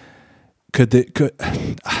mean,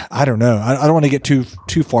 I don't know. I don't want to get too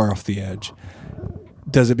far off the edge.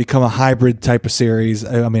 Does it become a hybrid type of series?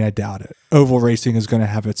 I mean, I doubt it. Oval racing is going to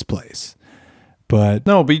have its place. But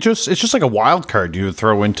no, but it's just like a wild card you would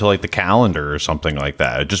throw into like the calendar or something like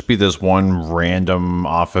that. It'd just be this one random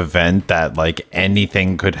off event that like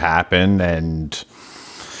anything could happen, and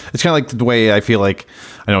it's kind of like the way I feel like,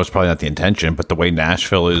 I know it's probably not the intention, but the way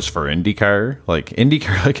Nashville is for IndyCar, like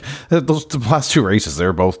the last two races,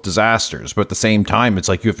 they're both disasters. But at the same time, it's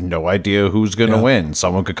like you have no idea who's going to win.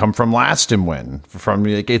 Someone could come from last and win.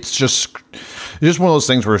 It's just one of those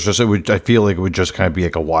things where I feel like it would just kind of be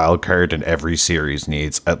like a wild card, and every series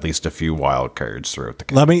needs at least a few wild cards throughout the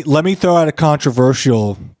game. Let me throw out a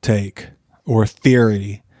controversial take or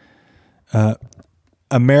theory.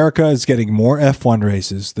 America is getting more F1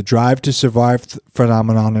 races. The Drive to Survive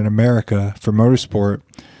phenomenon in America for motorsport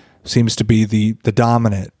seems to be the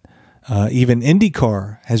dominant. Even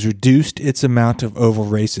IndyCar has reduced its amount of oval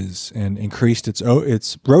races and increased its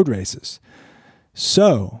road races.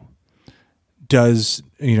 So, you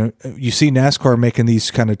see NASCAR making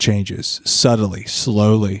these kind of changes subtly,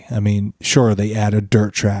 slowly. I mean, sure, they add a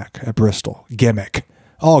dirt track at Bristol,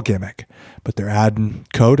 all gimmick. But they're adding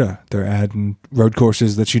COTA. They're adding road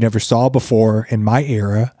courses that you never saw before in my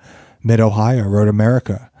era, Mid-Ohio, Road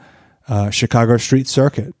America, Chicago Street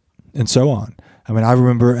Circuit, and so on. I mean, I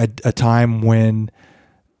remember a time when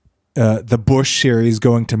the Busch Series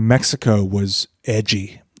going to Mexico was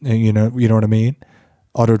edgy. You know what I mean?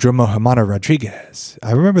 Autodromo Hermano Rodriguez.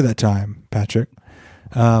 I remember that time, Patrick.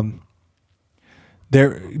 Do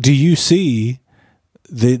you see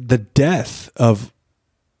the death of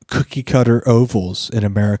cookie cutter ovals in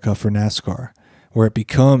America for NASCAR, where it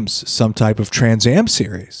becomes some type of Trans Am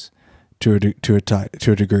series to a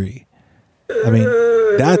degree? I mean,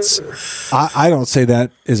 I don't say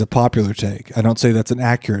that is a popular take. I don't say that's an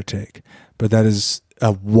accurate take, but that is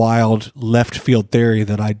a wild left field theory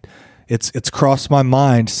that it's crossed my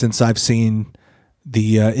mind since I've seen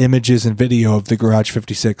the images and video of the Garage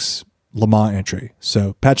 56 Le Mans entry.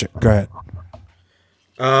 So, Patrick, go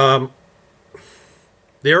ahead.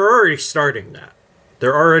 They're already starting that.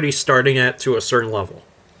 They're already starting it to a certain level.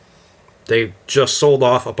 They just sold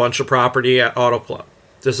off a bunch of property at Auto Club.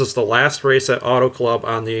 This is the last race at Auto Club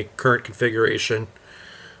on the current configuration.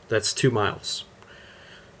 That's 2 miles.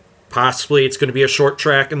 Possibly it's going to be a short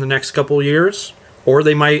track in the next couple of years, or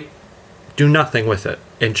they might do nothing with it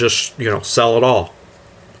and just, sell it all.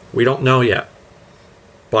 We don't know yet.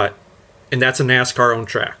 And that's a NASCAR-owned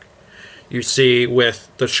track. You see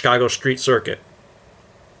with the Chicago Street Circuit.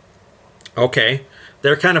 Okay,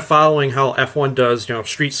 they're kind of following how F1 does,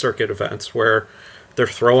 street circuit events, where they're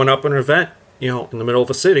throwing up an event, in the middle of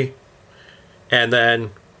a city, and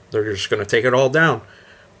then they're just going to take it all down.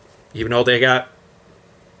 Even though they got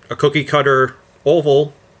a cookie cutter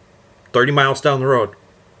oval 30 miles down the road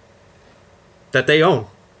that they own.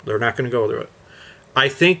 They're not going to go through it. I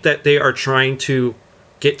think that they are trying to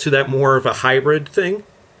get to that more of a hybrid thing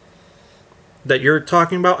that you're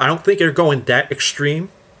talking about. I don't think they're going that extreme.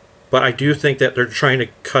 But I do think that they're trying to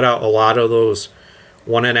cut out a lot of those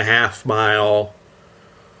 1.5 mile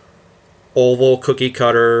oval, cookie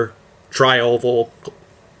cutter, tri-oval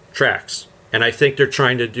tracks. And I think they're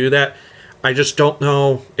trying to do that. I just don't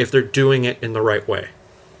know if they're doing it in the right way.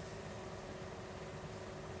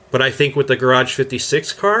 But I think with the Garage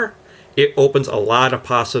 56 car, it opens a lot of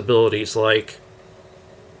possibilities, like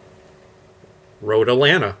Road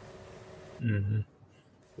Atlanta. Mm-hmm.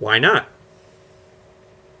 Why not?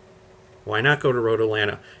 Why not go to Road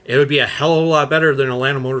Atlanta? It would be a hell of a lot better than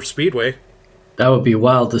Atlanta Motor Speedway. That would be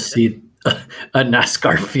wild to see a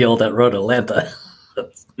NASCAR field at Road Atlanta.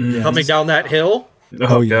 Coming down that hill?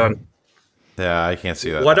 Oh, God. Yeah, I can't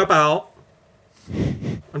see that. What about,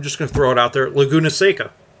 I'm just going to throw it out there, Laguna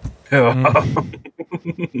Seca. A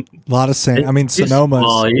lot of sand. I mean, Sonoma's.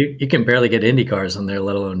 Well, you can barely get Indy cars on there,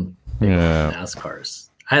 let alone NASCARs.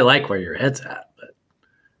 I like where your head's at, but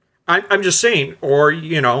I'm just saying. Or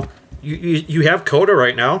you have COTA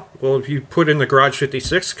right now. Well, if you put in the Garage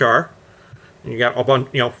 56 car, and you got a bunch,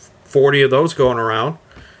 40 of those going around,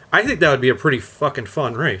 I think that would be a pretty fucking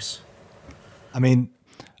fun race. I mean,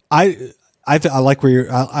 I like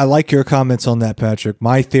I like your comments on that, Patrick.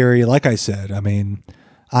 My theory, like I said, I mean,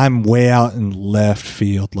 I'm way out in left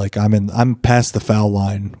field. Like I'm past the foul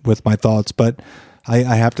line with my thoughts, but I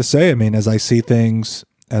have to say, I mean, as I see things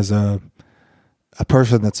as a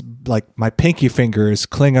person that's like my pinky finger is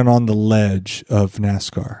clinging on the ledge of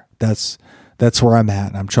NASCAR. That's where I'm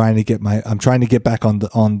at. I'm trying to get back on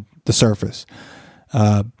the surface.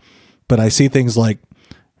 But I see things like,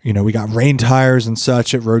 we got rain tires and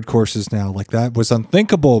such at road courses now. Like that was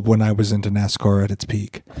unthinkable when I was into NASCAR at its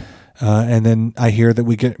peak. And then I hear that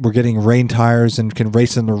we're getting rain tires and can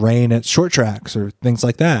race in the rain at short tracks or things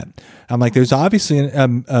like that. I'm like, there's obviously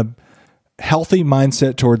a healthy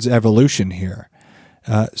mindset towards evolution here.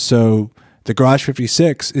 So the Garage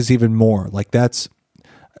 56 is even more like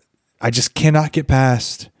I just cannot get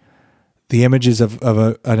past the images of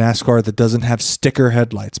a NASCAR that doesn't have sticker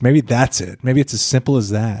headlights. Maybe that's it. Maybe it's as simple as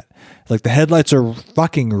that. Like the headlights are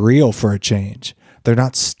fucking real for a change. They're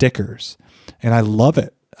not stickers. And I love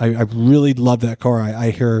it. I really love that car. I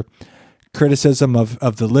hear criticism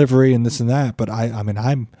of the livery and this and that, but I mean,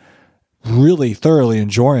 I'm really thoroughly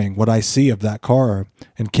enjoying what I see of that car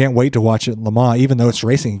and can't wait to watch it in Le Mans, even though it's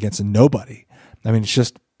racing against nobody. I mean, it's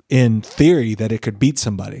just in theory that it could beat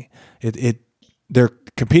somebody. They're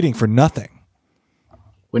competing for nothing.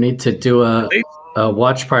 We need to do a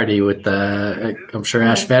watch party with I'm sure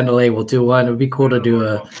Ash Vandelay will do one. It would be cool to do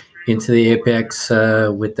a Into the Apex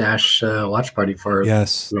with Ash watch party for Le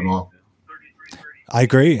Mans. I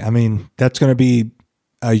agree. I mean, that's going to be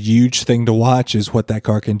a huge thing to watch is what that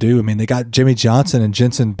car can do. I mean, they got Jimmy Johnson and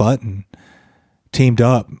Jenson Button teamed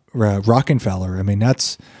up, Rockefeller. I mean,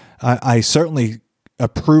 I certainly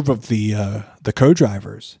approve of the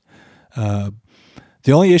co-drivers.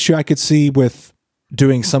 The only issue I could see with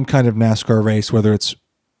doing some kind of NASCAR race, whether it's,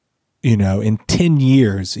 in 10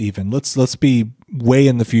 years even, let's be way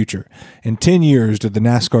in the future. In 10 years, do the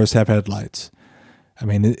NASCARs have headlights? I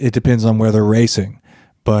mean, it depends on where they're racing.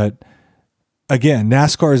 But again,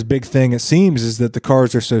 NASCAR's big thing, it seems, is that the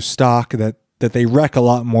cars are so stock that they wreck a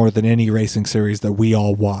lot more than any racing series that we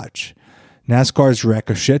all watch. NASCAR's wreck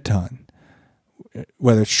a shit ton.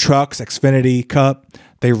 Whether it's trucks, Xfinity, Cup,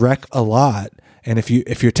 they wreck a lot. And if you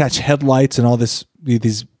attach headlights and all these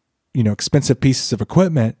expensive pieces of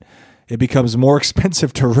equipment, it becomes more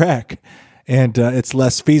expensive to wreck, and it's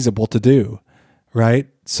less feasible to do, right?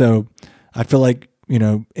 So I feel like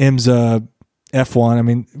IMSA, F1. I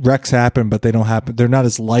mean, wrecks happen, but they don't happen. They're not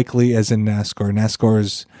as likely as in NASCAR. NASCAR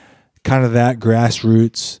is kind of that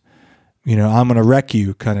grassroots, I'm going to wreck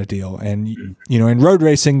you kind of deal. And in road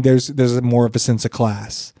racing, there's more of a sense of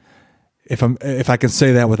class. If I can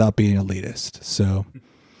say that without being elitist. So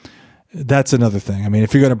that's another thing. I mean,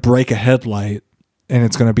 if you're going to break a headlight and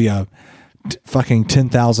it's going to be a fucking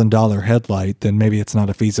 $10,000 headlight, then maybe it's not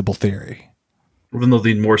a feasible theory. Even though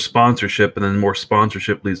they need more sponsorship, and then more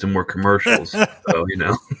sponsorship leads to more commercials. So,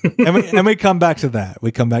 and we come back to that.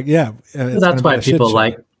 We come back. Yeah. That's why people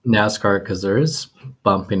like NASCAR, because there is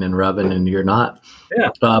bumping and rubbing and you're not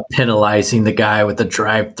penalizing the guy with the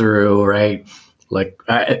drive-through, right? Like,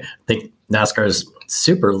 I think NASCAR is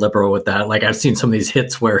super liberal with that. Like, I've seen some of these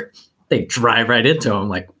hits where they drive right into them.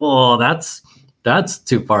 Like, oh, that's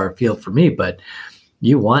too far afield for me. But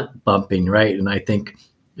you want bumping, right? And I think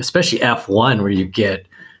especially F1, where you get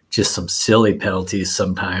just some silly penalties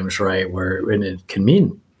sometimes, right? And it can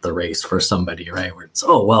mean the race for somebody, right? Where it's,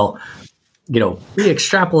 we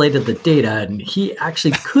extrapolated the data and he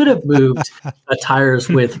actually could have moved the tires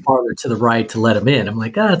width farther to the right to let him in. I'm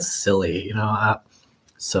like, that's silly,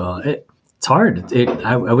 so it's hard.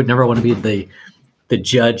 I would never want to be the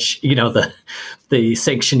judge, the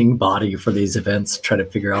sanctioning body for these events, try to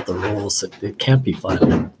figure out the rules. It can't be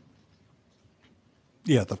fun.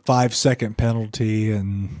 the 5-second penalty,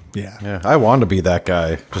 and yeah. I want to be that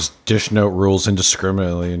guy. Just dish note rules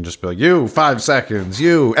indiscriminately and just be like, you 5 seconds,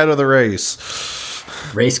 you out of the race.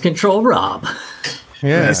 Race control, Rob.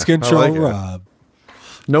 Yeah, race control, Rob.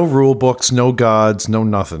 No rule books, no gods, no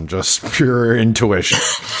nothing. Just pure intuition.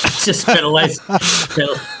 Just penalize.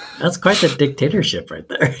 That's quite the dictatorship right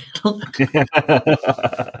there.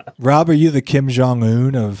 Rob, are you the Kim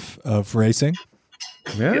Jong-un of racing?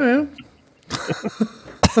 Yeah.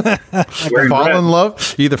 Fall in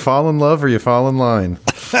love. You either fall in love or you fall in line.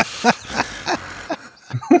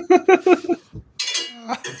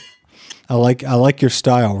 I like your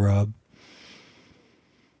style, Rob.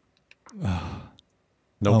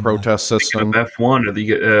 No protest system. F1 or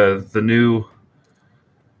the new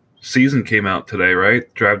season came out today,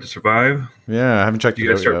 right? Drive to Survive. Yeah, I haven't checked it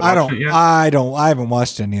out yet. I haven't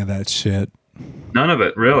watched any of that shit. None of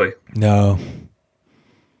it, really. No.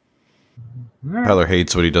 Tyler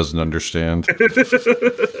hates what he doesn't understand.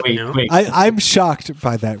 Wait. I'm shocked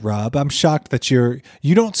by that, Rob. I'm shocked that you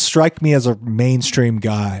don't strike me as a mainstream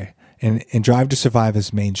guy, and Drive to Survive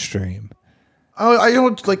is mainstream. I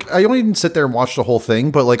don't even sit there and watch the whole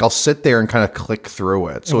thing, but like I'll sit there and kind of click through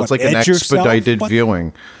it. So it's like an expedited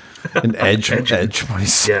viewing. An edge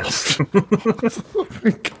myself. Yes.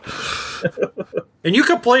 And you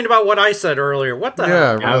complained about what I said earlier. What the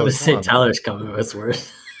hell? Really, I would say Tyler's coming with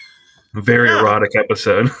words. Very erotic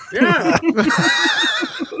episode. Yeah.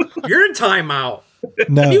 You're in timeout.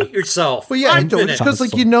 No. Mute yourself. Well, yeah, because go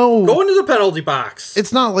into the penalty box.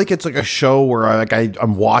 It's not like it's like a show where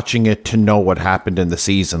I'm watching it to know what happened in the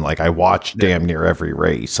season. Like I watch damn near every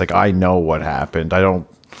race. Like I know what happened. I don't.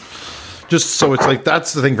 Just so it's like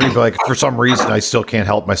that's the thing for me. Like for some reason, I still can't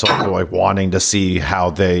help myself from like wanting to see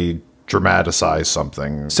how they dramatize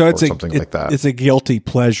something. So it's something like that. It's a guilty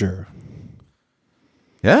pleasure.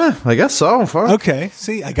 Yeah, I guess so. Fuck. Okay,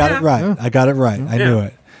 see, I got it right. Yeah. I got it right. I knew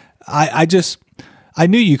it. I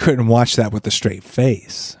knew you couldn't watch that with a straight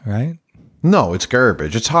face, right? No, it's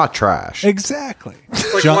garbage. It's hot trash. Exactly.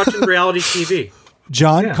 It's like watching reality TV.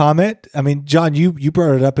 John, comment. I mean, John, you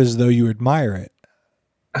brought it up as though you admire it.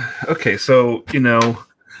 Okay, so I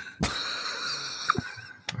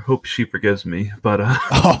hope she forgives me, but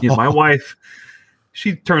my wife,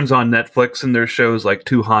 she turns on Netflix and there's shows like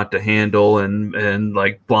Too Hot to Handle and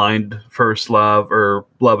like Blind First Love or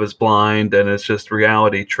Love is Blind, and it's just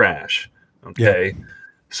reality trash. Okay,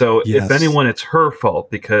 so if anyone, it's her fault,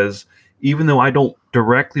 because even though I don't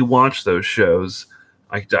directly watch those shows,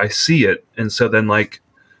 I see it, and so then like,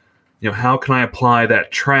 how can I apply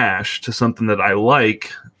that trash to something that I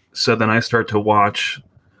like? So then I start to watch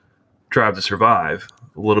Drive to Survive,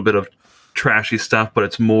 a little bit of trashy stuff, but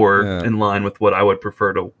it's more in line with what I would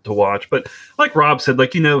prefer to watch. But like Rob said,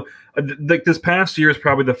 like, like this past year is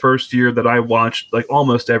probably the first year that I watched like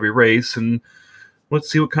almost every race, and let's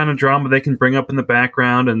see what kind of drama they can bring up in the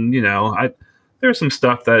background. And, there's some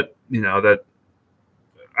stuff that, that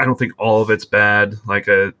I don't think all of it's bad, like,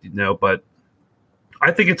 but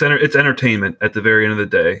I think it's entertainment at the very end of the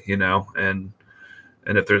day, and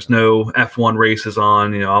if there's no F1 races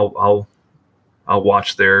on, I'll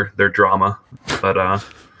watch their drama. But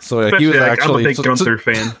so he was actually I'm a big Gunther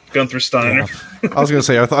fan, Gunther Steiner. Yeah. I was gonna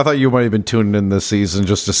say I thought you might have been tuning in this season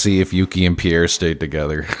just to see if Yuki and Pierre stayed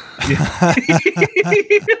together.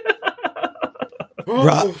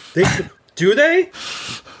 Do they?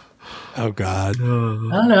 Oh God! I don't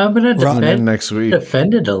know. I'm gonna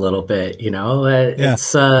defend it a little bit.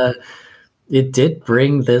 It's it did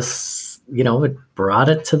bring this. It brought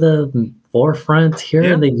it to the forefront here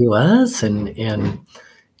in the U.S. and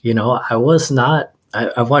I was not.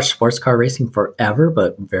 I've watched sports car racing forever,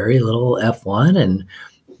 but very little F1, and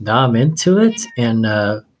now I'm into it. And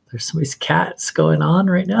there's somebody's cats going on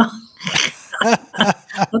right now.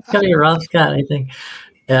 That's kind of Rob's cat, I think.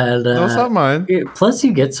 And that's not mine. Plus,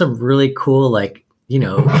 you get some really cool, like,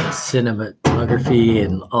 cinematography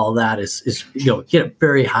and all that is you get a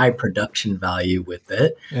very high production value with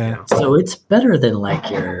it. Yeah. So it's better than like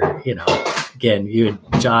your, again, you and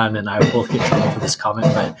John and I both get trouble for this comment,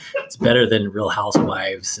 but it's better than Real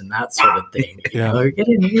Housewives and that sort of thing. You're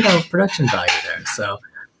getting, production value there. So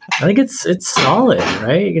I think it's solid,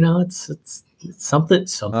 right? It's something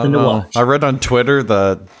to watch. I read on Twitter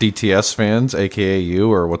that DTS fans, aka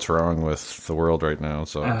you, are what's wrong with the world right now.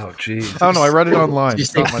 So, geez. I don't know. I read it online.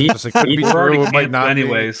 It could be true. It might not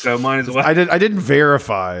anyway. Be. So might as well. I didn't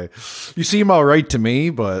verify. You seem all right to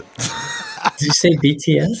me, but did you say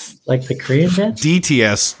BTS, like the Korean band?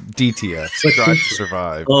 DTS, Drive to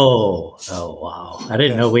Survive. Oh, wow! I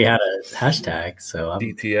didn't know we had a hashtag. So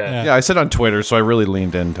DTS. Yeah, I said on Twitter, so I really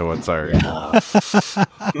leaned into it. Sorry. Yeah.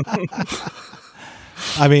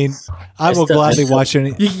 I mean, I will gladly watch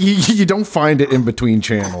any. You don't find it in between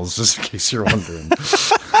channels, just in case you're wondering.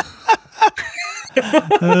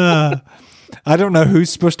 I don't know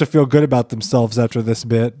who's supposed to feel good about themselves after this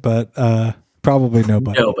bit, but probably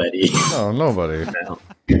nobody. No, nobody.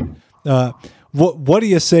 What do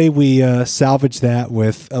you say we salvage that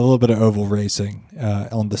with a little bit of oval racing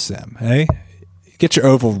on the sim? Hey, get your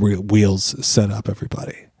oval wheels set up,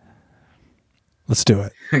 everybody. Let's do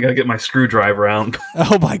it. I gotta get my screwdriver out.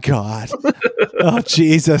 Oh my God! Oh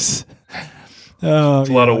Jesus! It's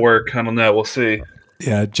a lot of work. I don't know. We'll see.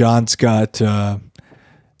 Yeah, John's got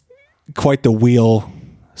quite the wheel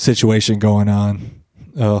situation going on.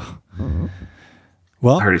 Oh.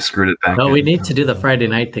 Well, I already screwed it back. No, we need to do the Friday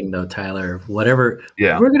night thing, though, Tyler. Whatever.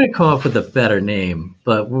 Yeah. We're going to come up with a better name,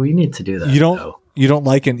 but we need to do that. You don't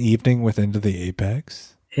like an evening with Into the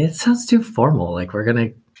Apex? It sounds too formal. Like we're going to.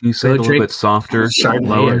 Can you say it a little bit softer,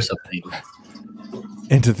 lower or something?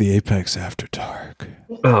 Into the Apex after dark.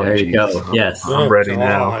 Oh, there you go. Yes, I'm ready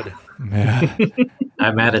now. Yeah.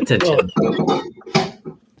 I'm at attention.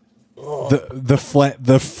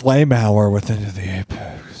 The flame hour with Into the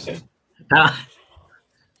Apex.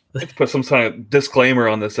 Let's put some kind of disclaimer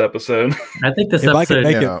on this episode. I think this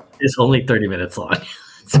episode is only 30 minutes long.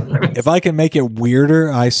 If I can make it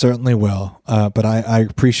weirder, I certainly will. But I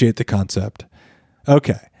appreciate the concept.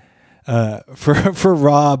 Okay. For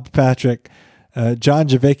Rob, Patrick, John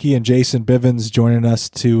Javicki, and Jason Bivens joining us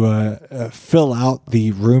to fill out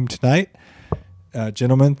the room tonight.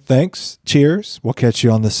 Gentlemen, thanks. Cheers. We'll catch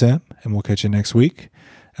you on the sim, and we'll catch you next week.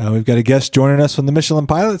 We've got a guest joining us from the Michelin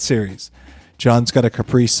Pilot Series. John's got a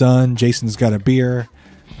Capri Sun. Jason's got a beer.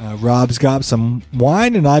 Rob's got some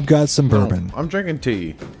wine, and I've got some bourbon. I'm drinking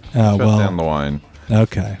tea. Shut down the wine.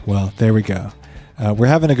 Okay, well, there we go. We're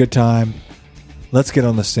having a good time. Let's get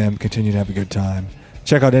on the sim, continue to have a good time.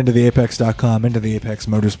 Check out IntoTheApex.com, Into the Apex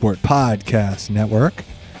Motorsport Podcast Network,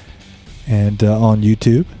 and on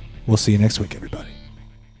YouTube. We'll see you next week, everybody.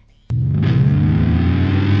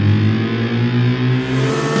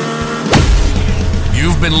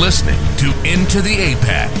 You've been listening to Into the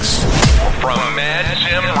Apex from Mad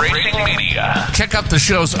Sim Racing Media. Check out the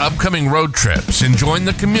show's upcoming road trips and join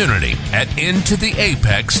the community at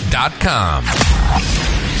IntoTheApex.com.